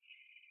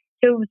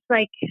 So it was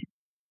like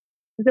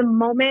the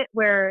moment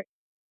where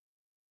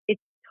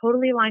it's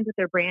totally aligned with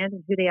their brand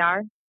and who they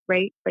are,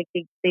 right? Like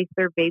they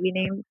serve baby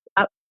names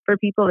up for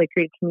people. They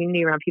create a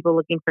community around people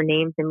looking for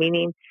names and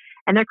meaning.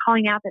 And they're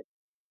calling out that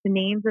the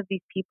names of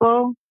these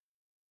people,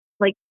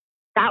 like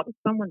that was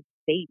someone's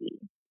baby.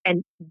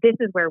 And this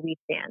is where we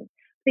stand.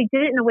 They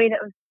did it in a way that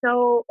was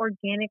so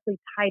organically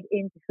tied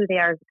into who they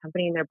are as a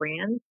company and their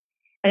brand.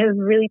 And it was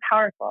really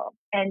powerful.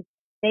 And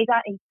they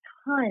got a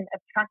ton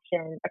of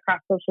traction across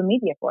social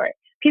media for it.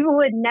 People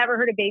who had never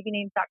heard of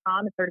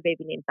babynames.com have heard of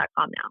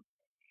babynames.com now.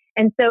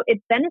 And so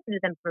it benefited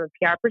them from a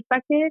PR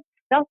perspective.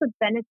 It also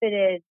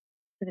benefited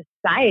the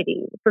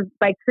society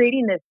by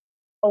creating this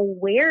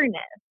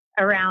awareness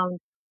around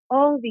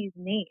all these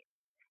names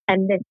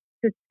and this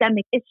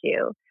systemic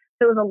issue.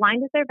 So it was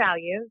aligned with their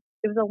values,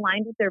 it was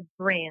aligned with their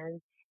brand,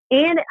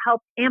 and it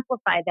helped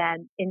amplify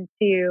them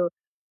into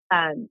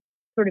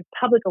sort of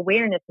public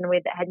awareness in a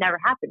way that had never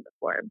happened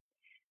before.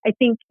 I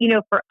think,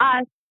 for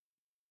us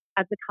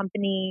as a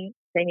company,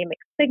 Dynamic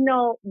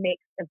Signal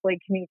makes employee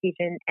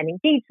communication and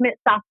engagement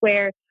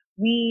software.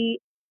 We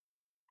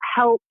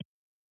help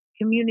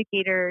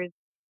communicators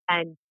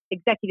and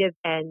executives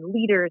and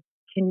leaders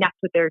connect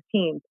with their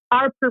teams.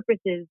 Our purpose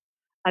is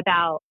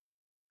about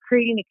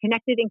creating a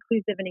connected,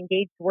 inclusive, and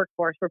engaged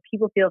workforce where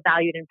people feel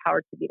valued and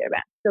empowered to be their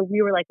best. So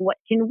we were like, what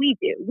can we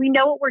do? We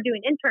know what we're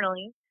doing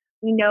internally.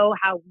 We know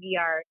how we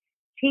are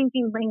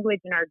changing language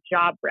in our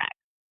job recs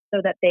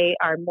so that they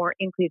are more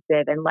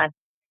inclusive and less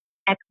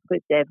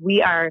exclusive.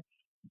 We are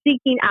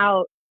seeking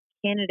out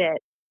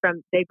candidates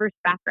from diverse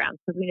backgrounds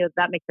because we know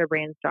that makes our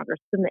brand stronger.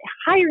 So on the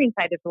hiring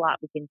side, there's a lot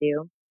we can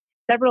do.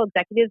 Several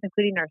executives,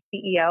 including our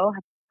CEO,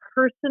 have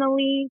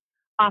personally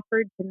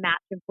offered to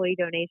match employee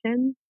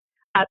donations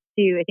up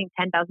to, I think,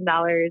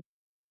 $10,000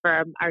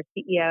 from our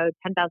CEO,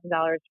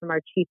 $10,000 from our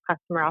chief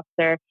customer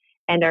officer,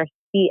 and our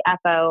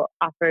CFO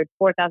offered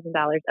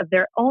 $4,000 of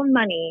their own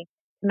money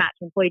to match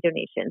employee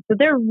donations. So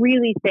they're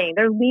really saying,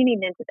 they're leaning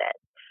into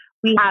this.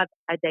 We have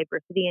a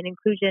diversity and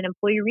inclusion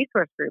employee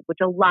resource group, which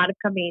a lot of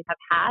companies have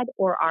had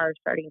or are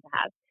starting to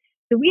have.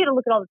 So we had to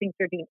look at all the things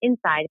they're doing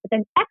inside, but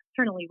then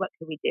externally, what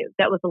could we do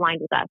that was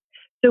aligned with us?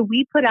 So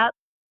we put up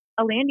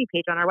a landing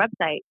page on our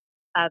website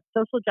of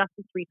social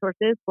justice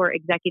resources for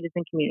executives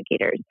and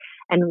communicators.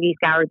 And we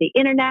scoured the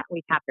internet,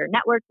 we tapped our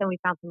networks, and we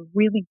found some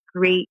really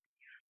great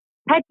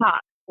TED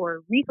Talks or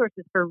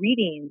resources for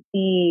reading.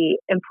 The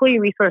employee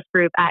resource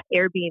group at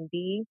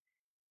Airbnb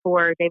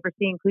for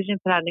diversity and inclusion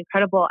put out an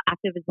incredible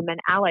activism and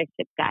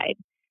allyship guide.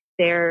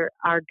 There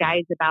are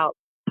guides about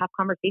tough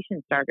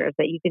conversation starters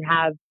that you can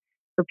have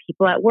for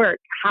people at work,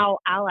 how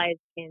allies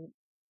can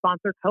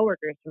sponsor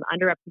coworkers from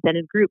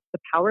underrepresented groups, the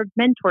power of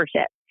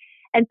mentorship.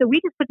 And so we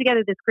just put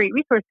together this great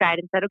resource guide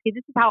and said, okay,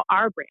 this is how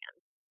our brand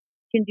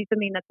can do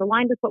something that's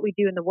aligned with what we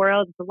do in the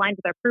world, it's aligned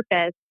with our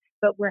purpose,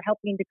 but we're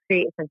helping to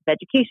create a sense of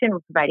education,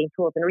 we're providing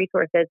tools and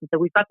resources. And so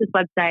we've got this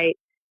website.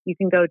 You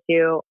can go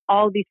to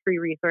all these free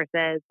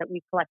resources that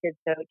we've collected,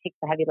 so it takes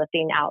the heavy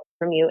lifting out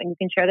from you, and you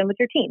can share them with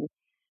your team.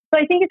 So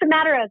I think it's a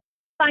matter of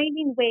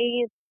finding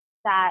ways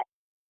that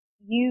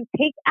you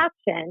take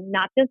action,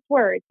 not just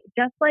words.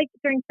 Just like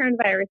during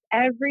coronavirus,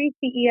 every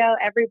CEO,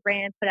 every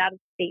brand put out a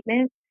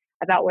statement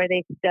about where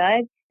they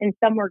stood, and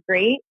some were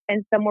great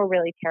and some were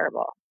really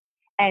terrible.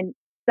 And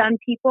some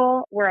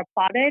people were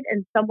applauded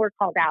and some were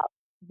called out.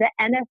 The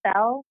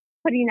NFL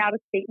putting out a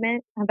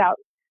statement about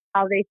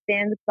how they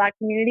stand with the Black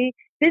community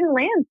didn't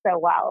land so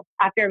well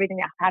after everything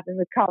that happened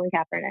with Colin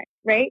Kaepernick,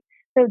 right?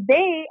 So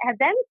they have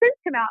then since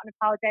come out and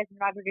apologized, and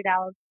Roger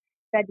Goodell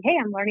said, hey,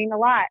 I'm learning a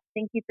lot.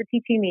 Thank you for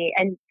teaching me.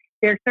 And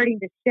they're starting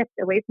to shift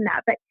away from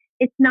that. But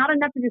it's not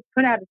enough to just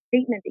put out a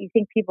statement that you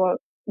think people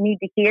need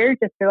to hear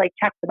just to like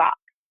check the box.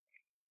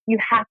 You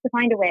have to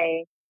find a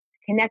way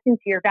to connect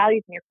into your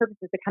values and your purpose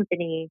as a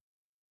company,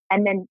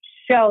 and then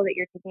show that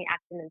you're taking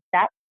action and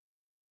steps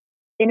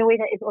in a way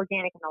that is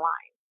organic and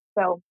aligned.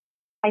 So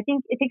I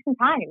think it takes some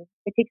time.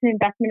 It takes an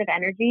investment of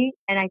energy.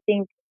 And I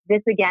think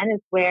this, again,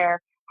 is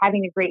where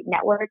having a great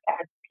network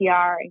of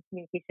PR and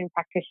communication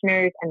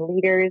practitioners and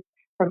leaders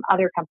from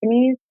other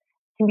companies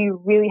can be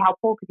really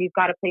helpful, because you've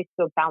got a place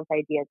to bounce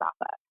ideas off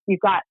of.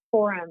 You've got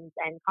forums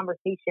and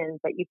conversations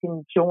that you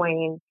can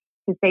join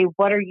to say,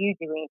 what are you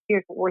doing?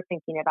 Here's what we're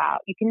thinking about.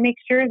 You can make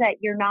sure that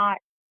you're not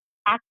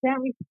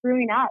accidentally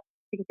screwing up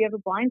because you have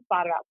a blind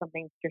spot about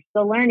something. You're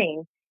still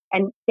learning,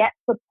 and get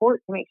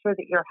support to make sure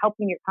that you're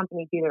helping your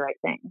company do the right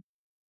thing.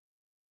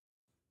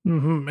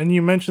 And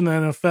you mentioned the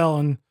NFL,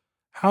 and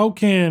how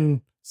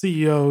can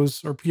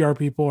CEOs or PR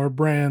people or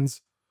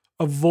brands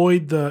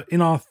avoid the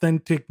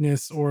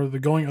inauthenticness or the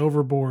going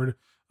overboard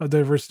of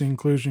diversity and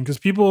inclusion? Because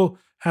people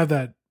have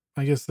that,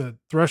 I guess, that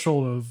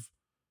threshold of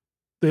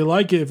they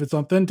like it if it's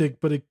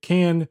authentic, but it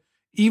can,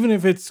 even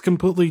if it's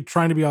completely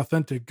trying to be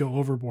authentic, go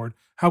overboard.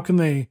 How can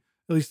they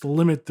at least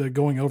limit the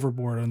going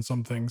overboard on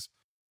some things?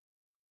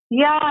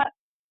 Yeah,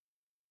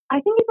 I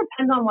think it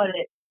depends on what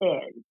it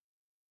is.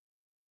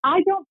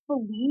 I don't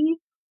believe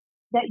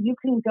that you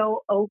can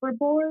go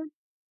overboard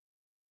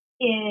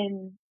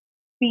in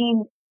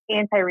being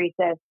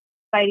anti-racist,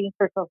 fighting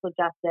for social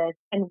justice,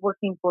 and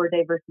working for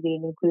diversity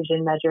and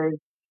inclusion measures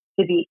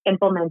to be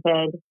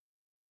implemented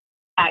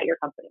at your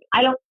company.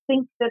 I don't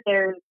think that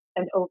there's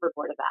an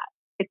overboard of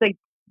that. It's like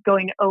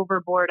going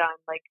overboard on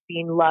like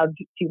being loved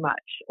too much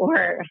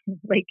or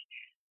like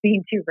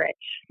being too rich.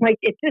 Like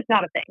it's just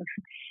not a thing.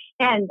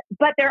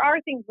 But there are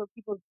things where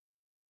people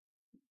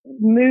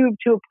move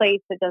to a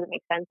place that doesn't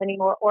make sense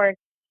anymore. Or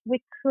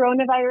with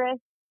coronavirus,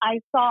 I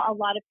saw a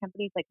lot of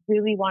companies like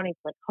really wanting to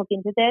like hook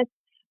into this.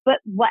 But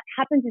what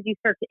happens is you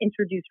start to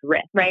introduce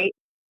risk, right?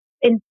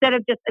 Instead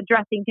of just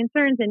addressing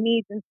concerns and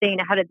needs and staying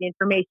ahead of the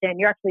information,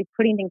 you're actually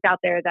putting things out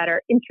there that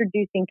are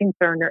introducing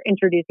concern or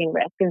introducing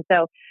risk. And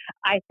so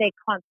I say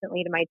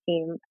constantly to my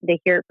team, they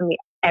hear it from me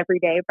every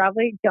day,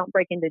 probably, don't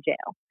break into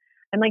jail.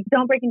 I'm like,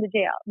 don't break into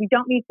jail. We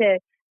don't need to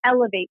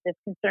elevate this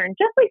concern.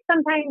 Just like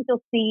sometimes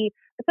you'll see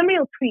somebody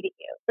will tweet at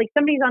you, like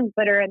somebody's on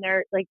Twitter and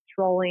they're like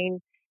trolling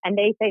and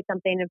they say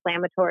something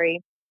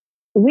inflammatory.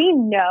 We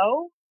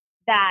know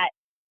that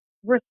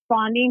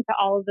responding to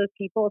all of those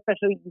people,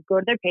 especially you go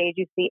to their page,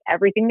 you see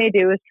everything they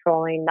do is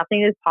trolling.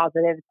 Nothing is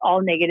positive. It's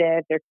all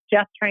negative. They're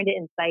just trying to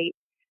incite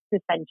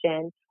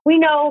dissension. We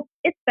know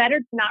it's better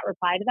to not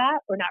reply to that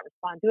or not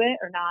respond to it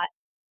or not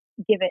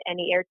give it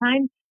any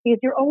airtime because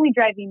you're only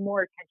driving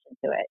more attention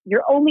to it.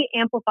 You're only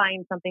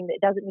amplifying something that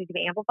doesn't need to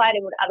be amplified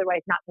and would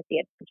otherwise not get the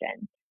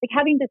attention. Like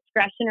having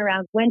discretion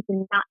around when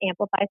to not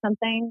amplify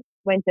something,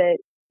 when to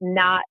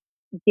not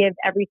give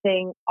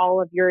everything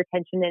all of your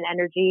attention and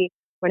energy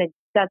when it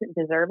doesn't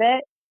deserve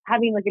it.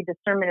 Having like a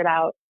discernment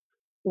about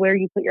where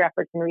you put your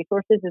efforts and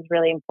resources is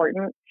really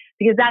important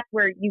because that's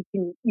where you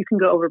can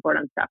go overboard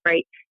on stuff,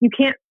 right? You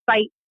can't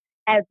fight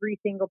every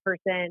single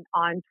person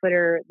on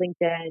Twitter,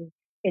 LinkedIn,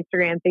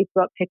 Instagram,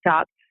 Facebook,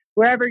 TikTok,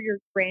 wherever your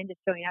brand is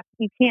showing up.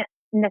 You can't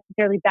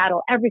necessarily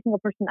battle every single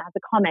person that has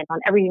a comment on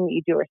everything that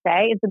you do or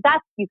say. And so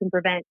that's you can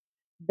prevent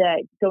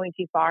the going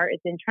too far is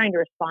in trying to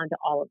respond to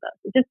all of those.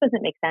 It just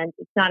doesn't make sense.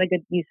 It's not a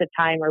good use of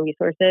time or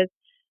resources.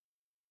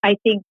 I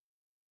think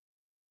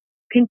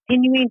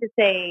continuing to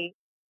say,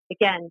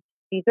 again,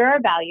 these are our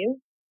values.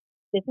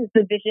 This is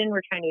the vision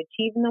we're trying to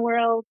achieve in the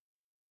world.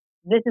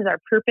 This is our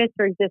purpose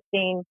for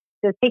existing.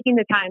 So taking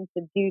the time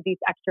to do these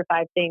extra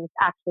 5 things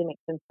actually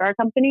makes sense for our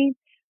company.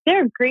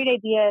 There are great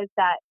ideas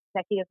that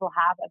executives will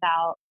have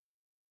about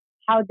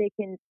how they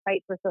can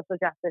fight for social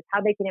justice, how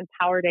they can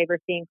empower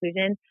diversity and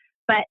inclusion,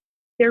 but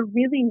they're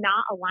really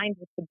not aligned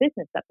with the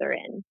business that they're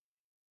in.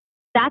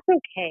 That's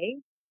okay.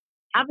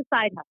 Have a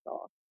side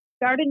hustle.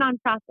 Start a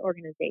nonprofit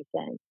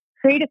organization.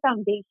 Create a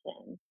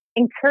foundation.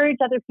 Encourage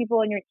other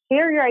people and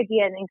share your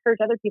idea and encourage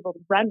other people to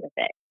run with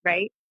it,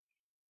 right?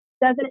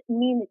 Doesn't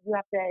mean that you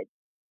have to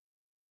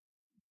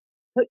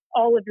put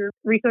all of your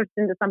resources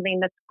into something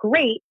that's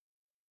great,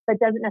 but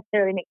doesn't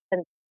necessarily make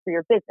sense for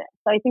your business.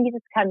 So I think it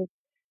just comes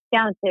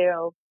down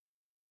to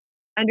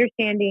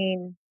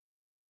understanding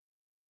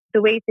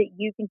the ways that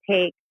you can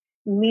take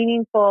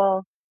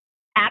meaningful,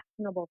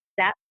 actionable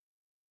steps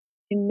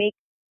to make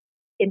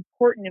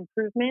important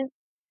improvements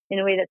in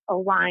a way that's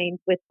aligned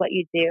with what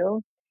you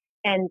do.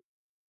 And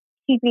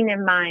keeping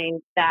in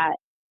mind that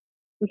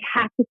we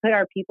have to put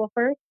our people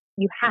first.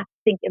 You have to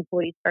think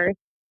employees first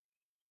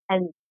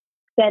and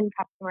then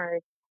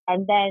customers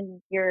and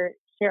then your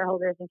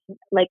shareholders and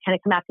like kind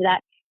of come after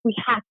that. We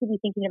have to be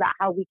thinking about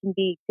how we can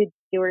be good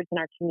stewards in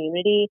our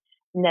community,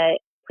 in the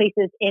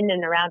places in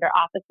and around our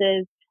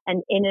offices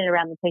and in and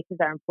around the places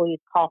our employees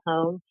call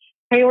home.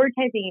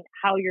 Prioritizing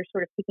how you're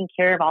sort of taking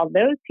care of all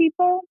those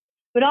people,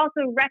 but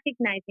also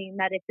recognizing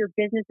that if your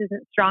business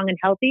isn't strong and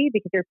healthy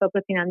because you're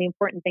focusing on the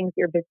important things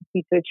your business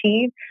needs to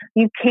achieve,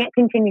 you can't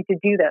continue to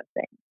do those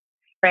things,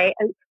 right?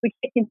 We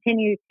can't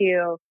continue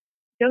to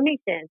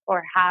donations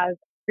or have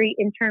great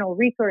internal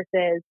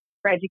resources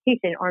for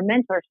education or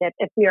mentorship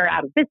if we are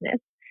out of business.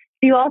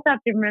 So you also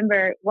have to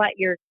remember what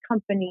your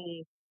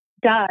company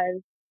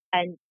does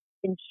and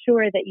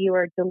ensure that you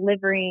are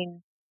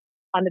delivering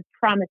on the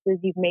promises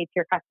you've made to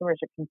your customers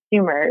or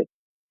consumers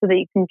so that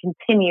you can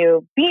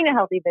continue being a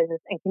healthy business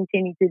and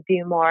continue to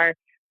do more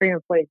for your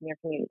employees and your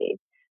communities.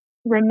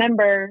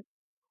 Remember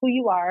who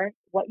you are,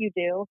 what you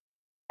do,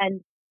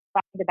 and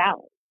find the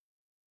balance.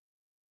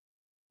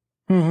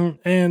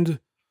 And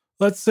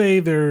let's say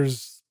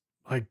there's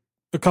like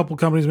a couple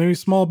companies, maybe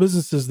small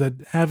businesses that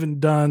haven't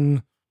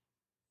done,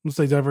 let's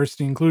say,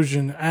 diversity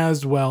inclusion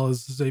as well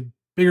as, say,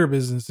 bigger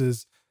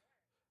businesses,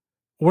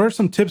 what are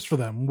some tips for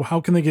them? How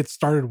can they get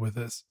started with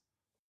this?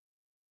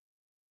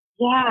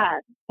 Yeah,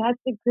 that's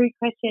a great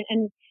question.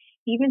 And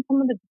even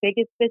some of the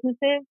biggest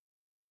businesses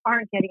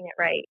aren't getting it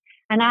right.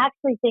 And I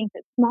actually think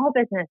that small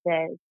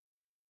businesses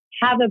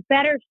have a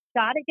better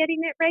shot at getting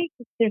it right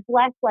because there's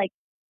less like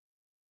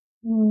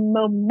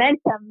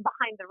momentum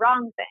behind the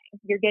wrong thing.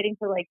 You're getting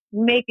to like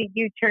make a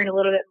U-turn a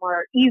little bit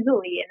more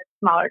easily in a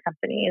smaller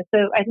company. And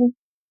so I think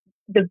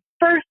the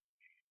first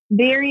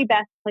very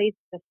best place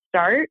to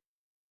start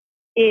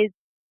is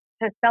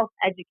to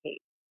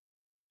self-educate.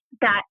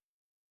 That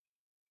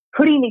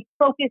putting a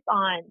focus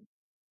on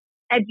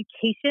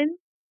education,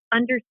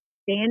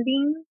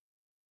 understanding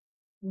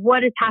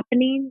what is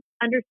happening,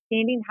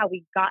 understanding how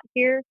we got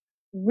here,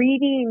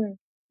 reading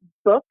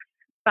books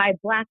by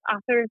Black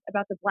authors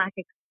about the Black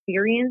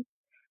experience,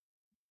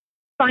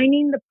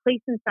 finding the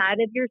place inside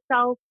of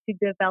yourself to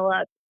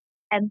develop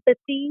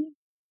empathy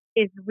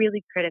is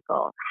really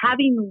critical.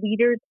 Having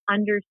leaders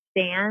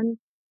understand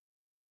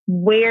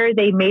where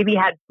they maybe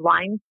had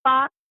blind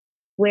spots,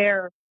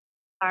 where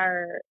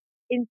our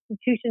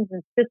institutions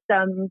and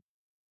systems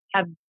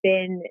have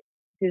been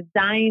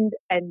designed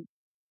and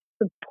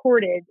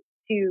supported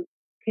to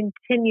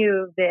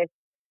continue this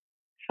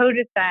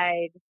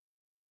codified,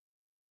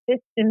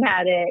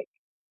 systematic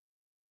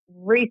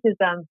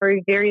racism for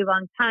a very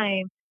long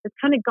time that's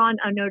kind of gone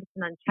unnoticed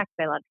and unchecked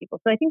by a lot of people.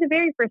 So I think the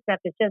very first step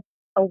is just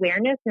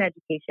awareness and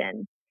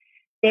education.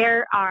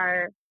 There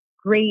are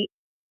great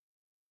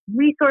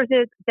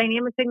resources,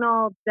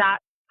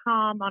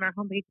 dynamicsignal.com on our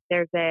homepage.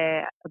 There's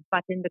a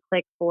button to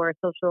click for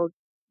social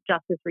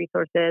justice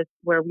resources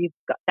where we've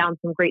found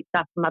some great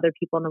stuff from other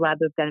people on the web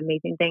who've done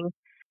amazing things.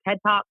 TED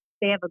Talks,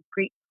 they have a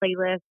great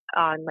playlist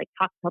on like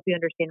talks to help you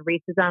understand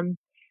racism,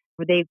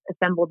 where they've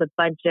assembled a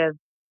bunch of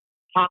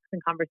talks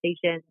and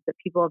conversations that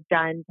people have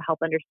done to help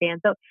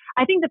understand. So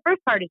I think the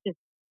first part is just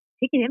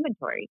taking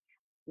inventory,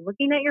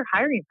 looking at your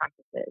hiring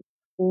practices,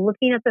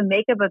 looking at the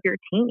makeup of your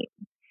team,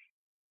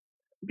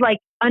 like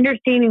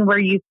understanding where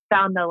you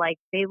found the like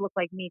they look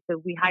like me,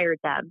 so we hired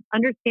them.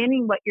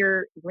 Understanding what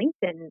your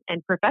LinkedIn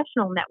and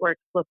professional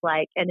networks look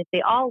like, and if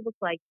they all look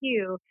like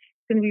you,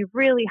 it's going to be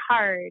really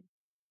hard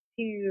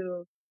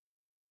to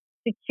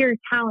secure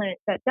talent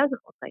that doesn't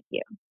look like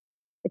you.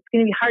 It's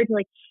going to be hard to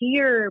like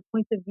hear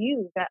points of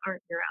view that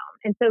aren't your own.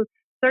 And so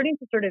starting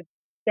to sort of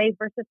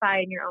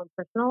diversify in your own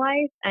personal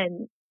life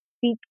and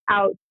seek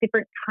out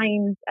different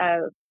kinds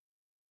of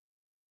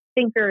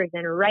thinkers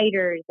and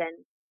writers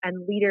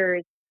and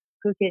leaders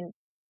who can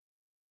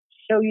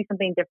show you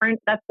something different,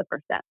 that's the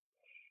first step.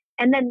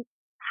 And then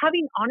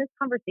having honest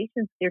conversations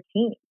with your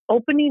team,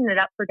 opening it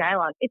up for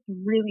dialogue. It's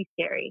really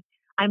scary.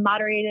 I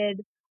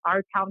moderated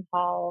our town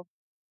hall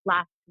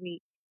last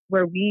week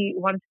where we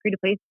wanted to create a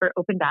place for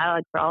open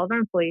dialogue for all of our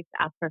employees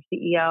to ask our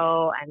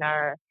CEO and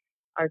our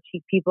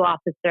chief people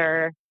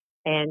officer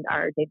and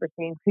our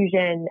diversity and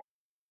inclusion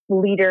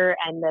leader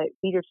and the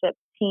leadership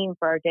team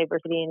for our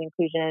diversity and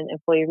inclusion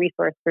employee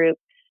resource group,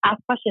 ask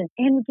questions,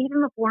 and we gave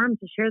them a forum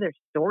to share their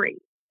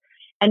stories.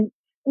 And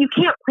you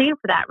can't plan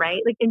for that,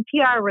 right? Like in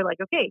PR, we're like,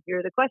 okay, here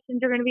are the questions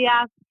you're going to be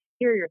asked.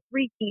 Here are your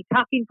 3 key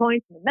talking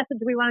points and the message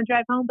we want to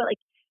drive home. But like,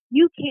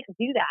 you can't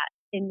do that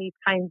in these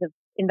kinds of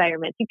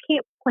environments. You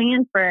can't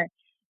plan for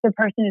the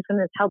person who's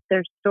going to tell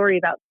their story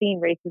about seeing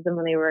racism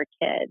when they were a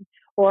kid,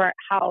 or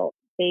how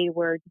they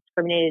were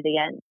discriminated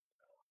against,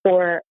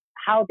 or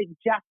how they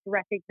just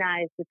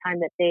recognized the time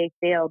that they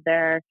failed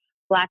their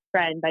Black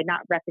friend by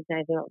not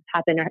recognizing what was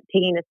happening or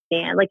taking a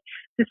stand. Like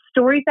the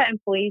stories that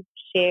employees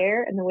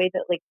share and the way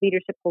that like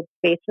leadership holds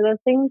space for those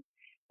things,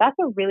 that's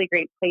a really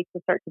great place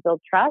to start to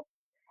build trust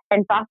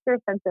and foster a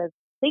sense of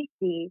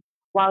safety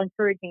while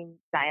encouraging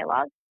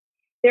dialogue.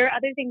 There are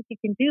other things you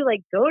can do,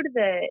 like go to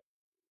the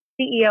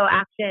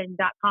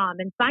ceoaction.com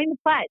and sign the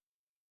pledge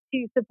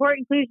to support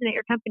inclusion at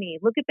your company.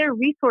 Look at their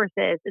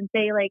resources and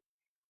say like,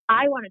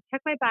 I want to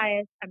check my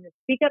bias. I'm going to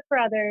speak up for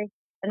others,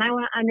 and I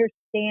want to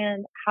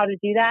understand how to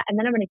do that. And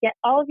then I'm going to get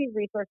all of these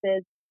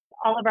resources to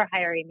all of our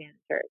hiring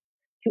managers,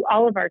 to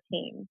all of our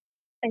teams.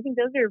 I think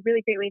those are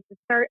really great ways to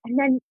start. And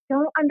then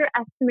don't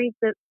underestimate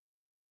the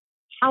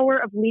power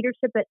of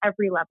leadership at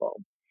every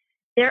level.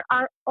 There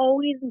are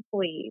always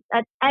employees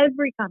at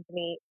every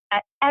company,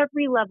 at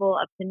every level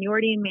of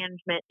seniority and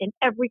management, in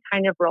every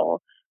kind of role,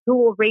 who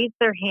will raise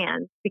their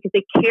hands because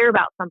they care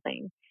about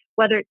something,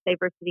 whether it's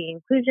diversity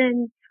and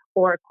inclusion,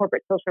 or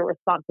corporate social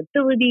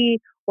responsibility,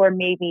 or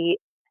maybe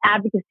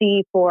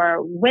advocacy for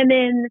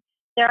women.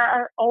 There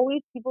are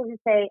always people who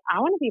say, I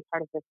want to be a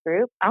part of this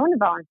group. I want to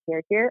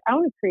volunteer here. I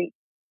want to create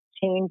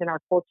change in our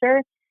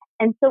culture.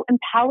 And so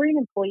empowering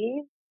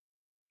employees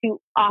to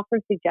offer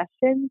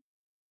suggestions,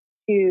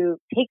 to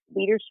take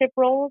leadership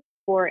roles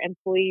for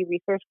employee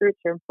resource groups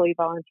or employee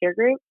volunteer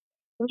groups,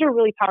 those are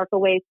really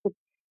powerful ways to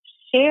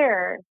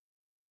share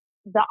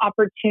the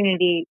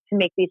opportunity to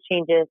make these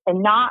changes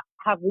and not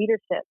have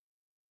leadership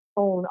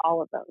own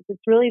all of those.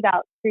 It's really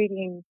about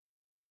creating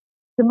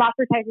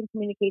democratizing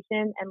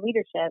communication and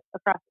leadership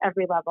across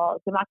every level,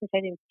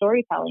 democratizing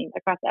storytelling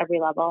across every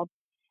level.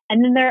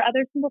 And then there are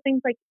other simple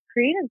things like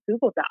create a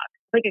Google Doc,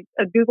 like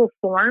a Google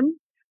form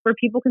where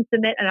people can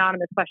submit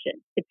anonymous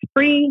questions. It's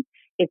free.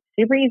 It's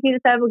super easy to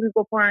set up a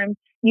Google form.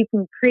 You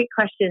can create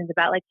questions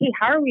about like, hey,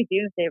 how are we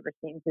doing with diversity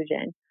and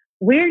inclusion?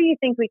 Where do you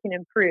think we can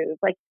improve?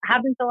 Like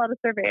have them fill out a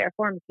survey or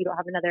form if you don't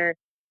have another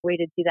way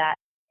to do that.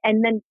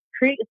 And then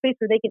create a space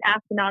where they can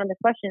ask anonymous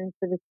questions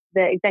for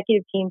the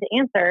executive team to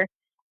answer.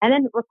 And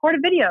then record a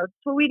video. That's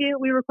what we do.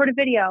 We record a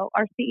video.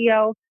 Our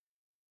CEO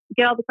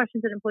get all the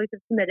questions that employees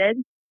have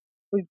submitted.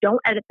 We don't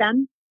edit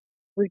them.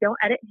 We don't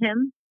edit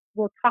him.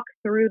 We'll talk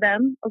through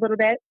them a little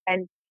bit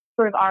and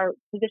sort of our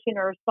position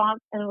or response.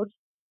 And we'll just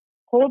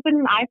hold up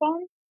an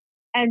iPhone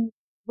and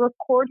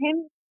record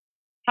him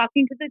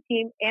talking to the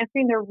team,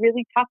 answering their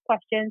really tough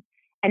questions.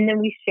 And then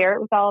we share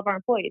it with all of our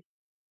employees.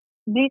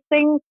 These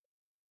things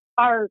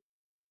are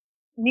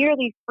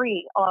nearly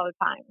free all the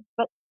time,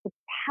 but the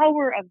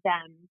power of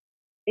them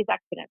is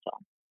exponential.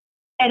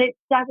 And it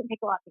doesn't take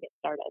a lot to get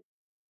started.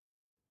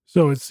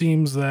 So it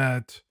seems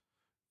that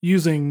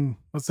using,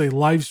 let's say,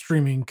 live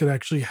streaming could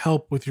actually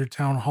help with your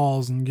town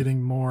halls and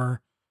getting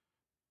more,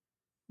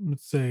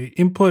 let's say,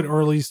 input,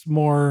 or at least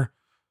more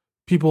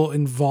people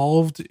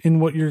involved in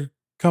what your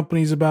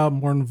company's about,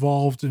 more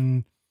involved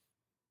in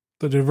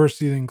the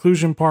diversity and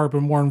inclusion part,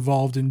 but more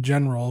involved in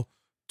general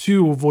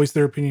to voice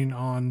their opinion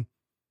on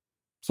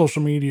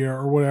social media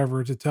or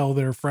whatever, to tell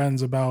their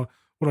friends about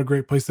what a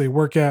great place they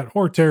work at,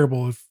 or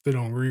terrible if they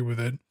don't agree with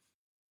it.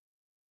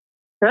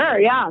 Sure,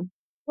 yeah.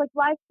 Like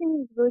live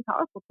streaming is a really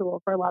powerful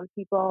tool for a lot of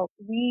people.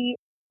 We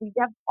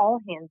have all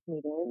hands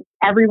meetings.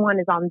 Everyone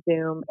is on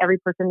Zoom. Every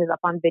person is up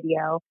on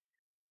video.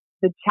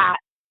 The chat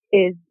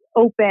is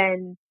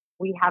open.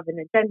 We have an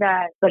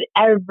agenda, but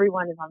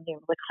everyone is on Zoom,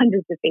 like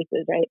hundreds of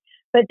faces, right?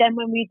 But then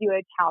when we do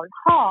a town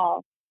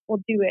hall, we'll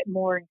do it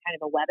more in kind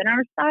of a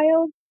webinar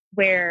style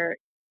where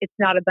it's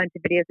not a bunch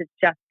of videos. It's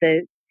just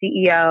the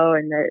CEO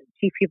and the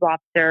chief people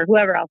officer,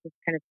 whoever else is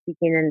kind of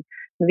speaking, and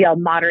maybe I'll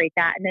moderate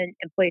that. And then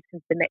employees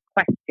can submit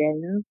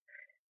questions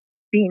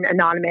being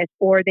anonymous,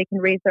 or they can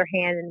raise their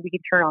hand and we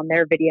can turn on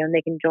their video and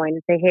they can join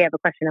and say, hey, I have a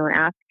question I want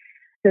to ask.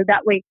 So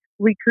that way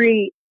we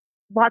create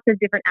lots of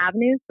different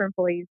avenues for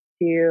employees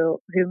who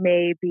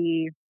may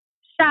be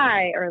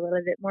shy or a little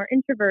bit more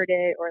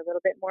introverted or a little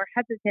bit more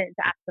hesitant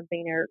to ask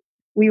something, or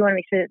we want to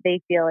make sure that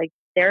they feel like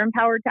they're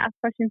empowered to ask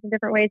questions in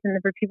different ways. And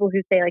then for people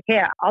who say like,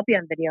 hey, I'll be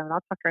on video and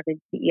I'll talk directly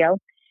to the CEO,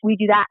 we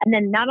do that. And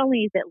then not only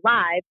is it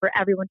live for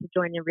everyone to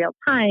join in real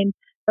time,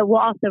 but we'll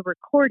also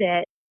record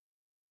it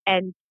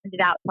and send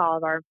it out to all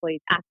of our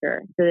employees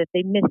after. So that if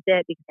they missed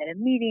it because they had a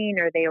meeting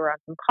or they were on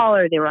some call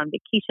or they were on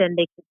vacation,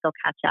 they can still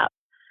catch up.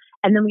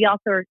 And then we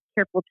also are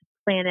careful to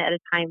plan it at a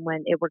time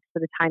when it works for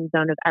the time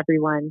zone of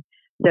everyone.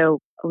 So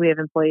we have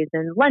employees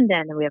in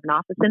London and we have an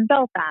office in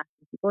Belfast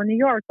and people in New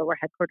York, but we're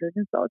headquartered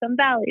in Silicon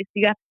Valley. So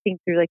you have to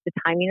think through like the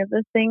timing of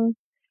those things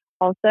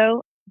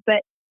also.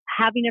 But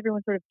having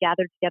everyone sort of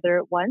gathered together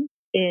at once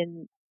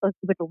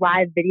with a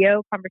live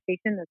video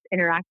conversation that's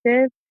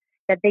interactive,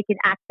 that they can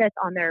access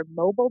on their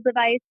mobile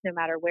device no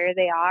matter where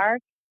they are,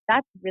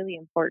 that's really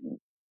important.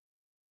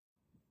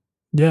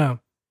 Yeah.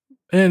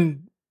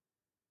 And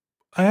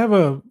I have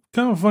a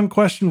kind of fun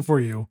question for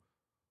you.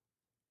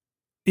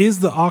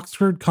 Is the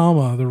Oxford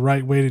comma the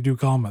right way to do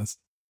commas?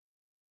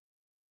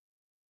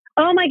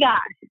 Oh my gosh.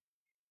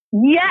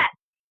 Yes.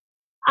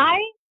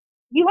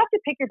 You have to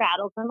pick your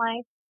battles in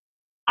life.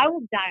 I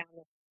will die on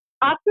this.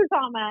 Oxford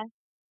comma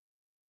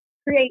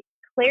creates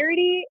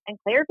clarity and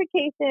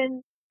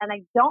clarification. And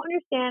I don't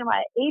understand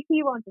why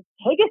AP won't just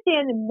take a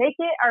stand and make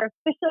it our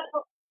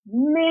official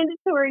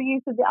mandatory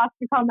use of the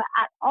Oxford comma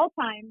at all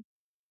times.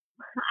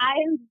 I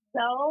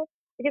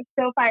get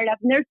so fired up.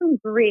 And there's some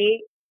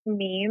great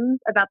memes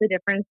about the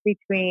difference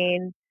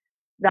between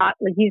that,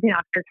 like using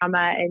Oxford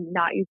comma and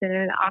not using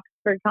an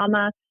Oxford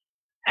comma.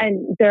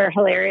 And they're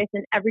hilarious.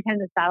 And every time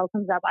this battle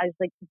comes up, I just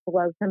like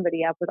blow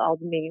somebody up with all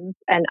the memes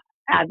and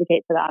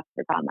advocate for the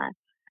Oxford comma.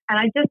 And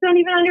I just don't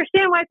even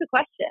understand why it's a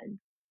question.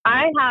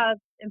 I have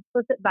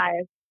implicit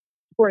bias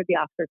toward the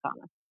Oxford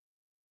comma.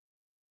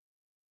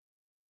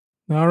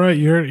 All right,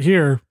 you heard it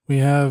here. We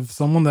have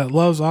someone that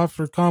loves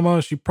Oxford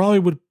comma. She probably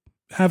would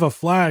have a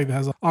flag that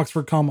has an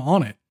Oxford comma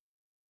on it.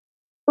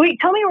 Wait,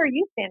 tell me where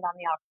you stand on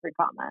the Oxford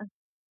comma.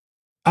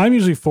 I'm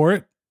usually for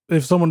it.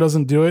 If someone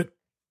doesn't do it,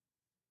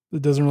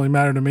 it doesn't really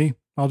matter to me.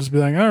 I'll just be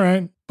like, all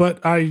right.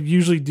 But I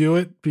usually do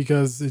it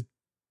because it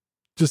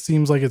just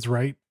seems like it's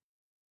right.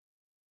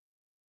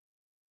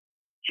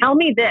 Tell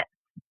me this.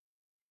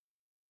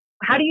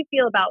 How do you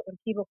feel about when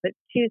people put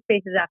two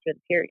spaces after the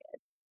period?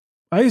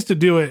 I used to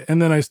do it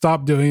and then I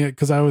stopped doing it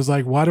because I was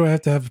like, why do I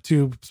have to have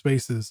two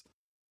spaces?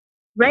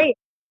 Right.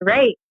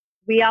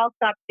 We all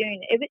stopped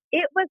doing it.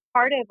 It was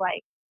part of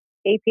like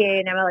APA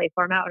and MLA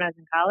format when I was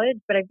in college,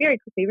 but I very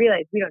quickly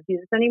realized we don't do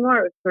this anymore.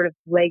 It was sort of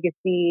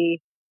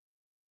legacy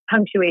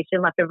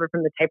punctuation left over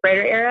from the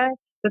typewriter era,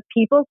 but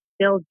people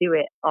still do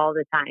it all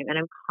the time, and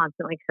I'm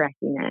constantly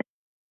correcting it.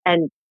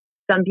 And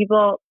some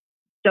people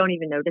don't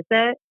even notice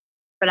it,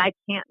 but I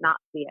can't not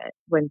see it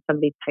when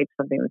somebody types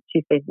something with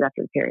two spaces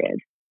after the period.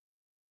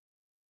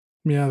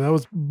 Yeah, that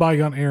was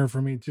bygone era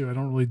for me too. I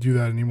don't really do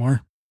that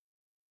anymore.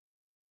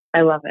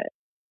 I love it.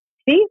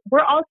 See,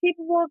 we're all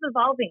capable of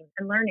evolving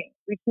and learning.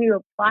 We need to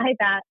apply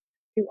that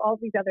to all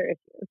these other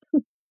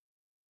issues.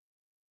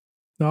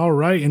 All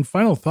right. And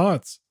final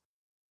thoughts.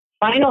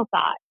 Final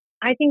thought.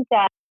 I think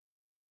that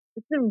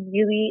this is a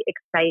really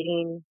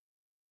exciting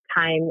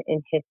time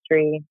in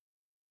history.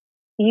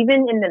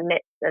 Even in the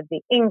midst of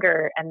the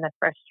anger and the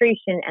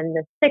frustration and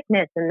the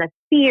sickness and the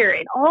fear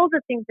and all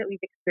the things that we've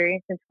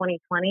experienced in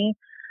 2020,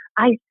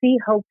 I see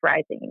hope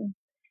rising.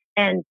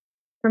 And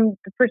from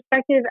the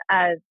perspective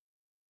of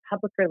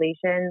public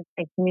relations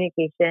and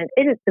communication,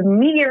 it is the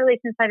media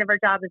relations side of our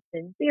job has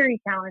been very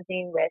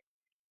challenging with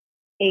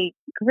a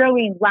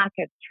growing lack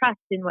of trust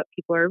in what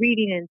people are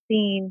reading and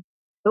seeing.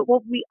 But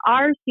what we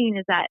are seeing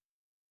is that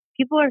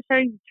people are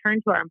starting to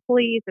turn to our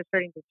employees, they're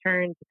starting to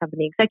turn to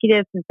company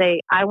executives and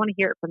say, I want to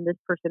hear it from this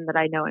person that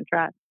I know and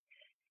trust.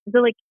 And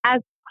so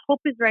as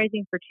hope is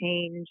rising for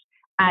change,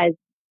 as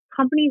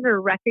companies are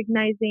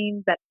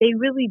recognizing that they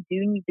really do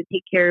need to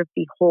take care of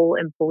the whole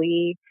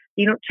employee,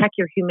 you don't check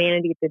your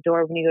humanity at the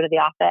door when you go to the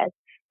office,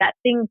 that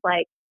things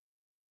like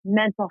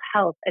mental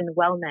health and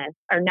wellness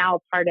are now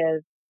a part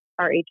of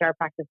our HR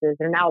practices,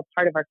 are now a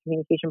part of our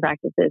communication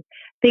practices.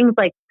 Things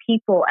like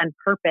people and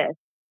purpose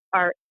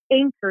are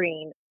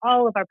anchoring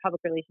all of our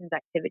public relations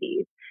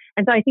activities.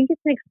 And so I think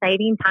it's an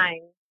exciting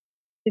time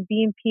to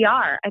be in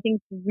PR. I think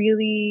it's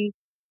really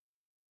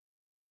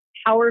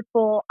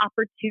powerful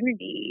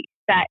opportunity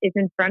that is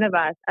in front of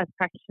us as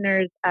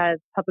practitioners of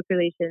public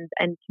relations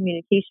and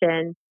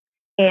communication.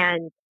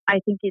 And I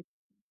think it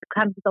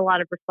comes with a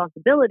lot of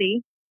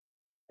responsibility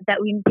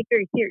that we take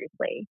very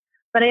seriously.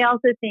 But I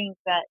also think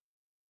that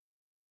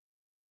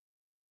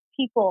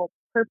people,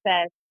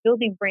 purpose,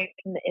 building brands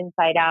from the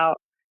inside out,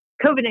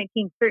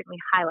 COVID-19 certainly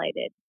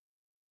highlighted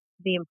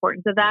the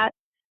importance of that.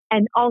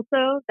 And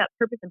also that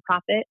purpose and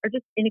profit are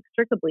just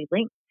inextricably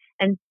linked.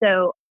 And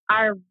so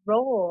our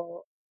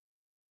role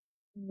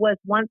was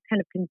once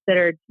kind of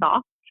considered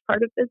soft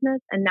part of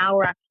business. And now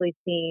we're actually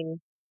seeing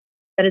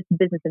that it's a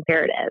business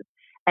imperative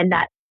and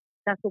that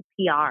successful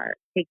PR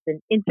takes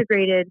an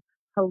integrated,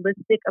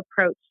 holistic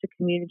approach to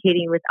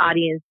communicating with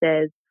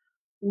audiences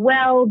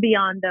well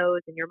beyond those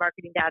in your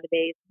marketing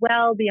database,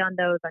 well beyond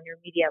those on your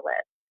media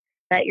list,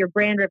 that your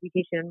brand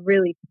reputation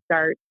really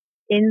starts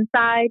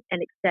inside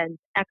and extends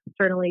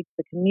externally to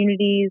the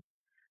communities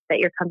that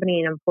your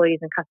company and employees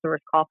and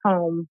customers call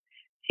home,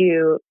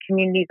 to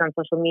communities on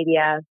social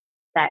media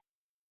that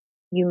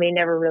you may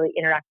never really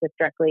interact with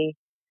directly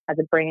as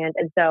a brand.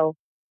 And so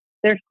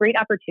there's great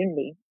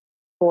opportunity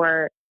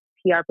for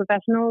PR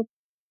professionals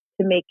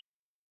to make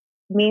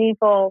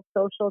meaningful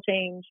social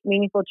change,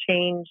 meaningful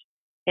change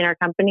in our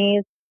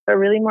companies. But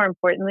really more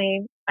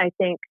importantly, I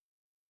think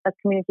as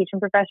communication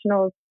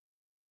professionals,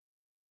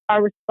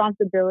 our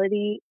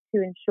responsibility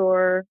to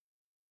ensure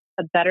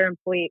a better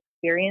employee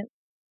experience,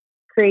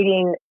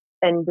 creating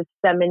and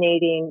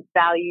disseminating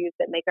values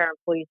that make our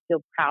employees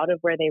feel proud of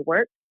where they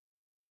work,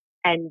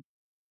 and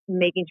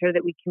making sure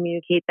that we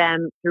communicate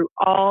them through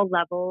all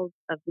levels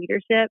of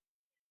leadership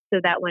so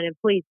that when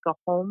employees go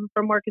home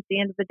from work at the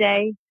end of the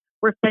day,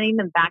 we're sending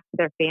them back to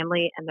their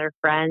family and their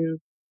friends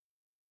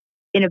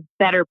in a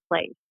better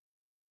place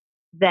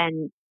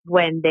than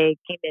when they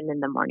came in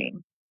the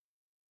morning.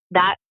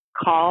 That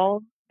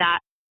call, that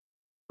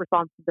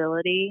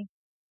responsibility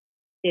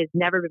has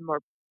never been more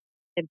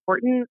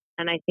important.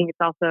 And I think it's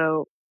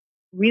also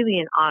really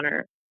an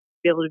honor to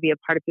be able to be a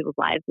part of people's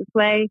lives this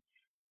way.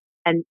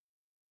 And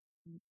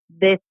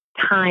this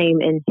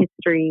time in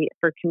history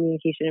for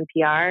communication and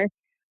PR,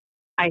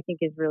 I think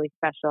is really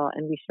special.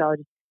 And we should all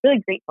just really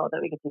grateful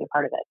that we get to be a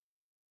part of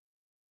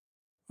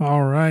it.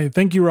 All right.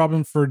 Thank you,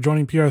 Robin, for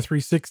joining PR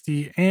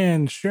 360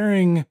 and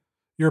sharing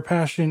your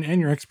passion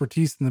and your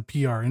expertise in the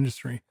PR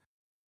industry.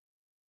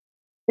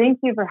 Thank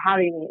you for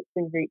having me. It's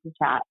been great to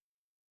chat.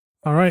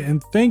 All right.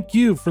 And thank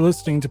you for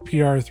listening to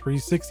PR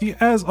 360.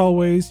 As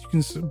always, you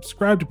can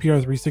subscribe to PR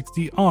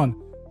 360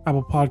 on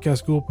Apple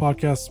Podcasts, Google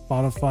Podcasts,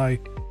 Spotify,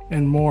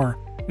 and more.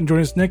 And join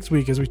us next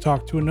week as we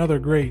talk to another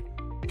great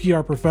PR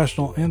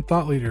professional and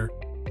thought leader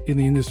in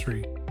the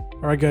industry.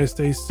 All right, guys,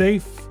 stay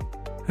safe,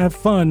 have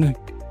fun,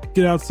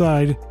 get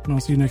outside, and I'll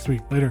see you next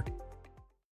week. Later.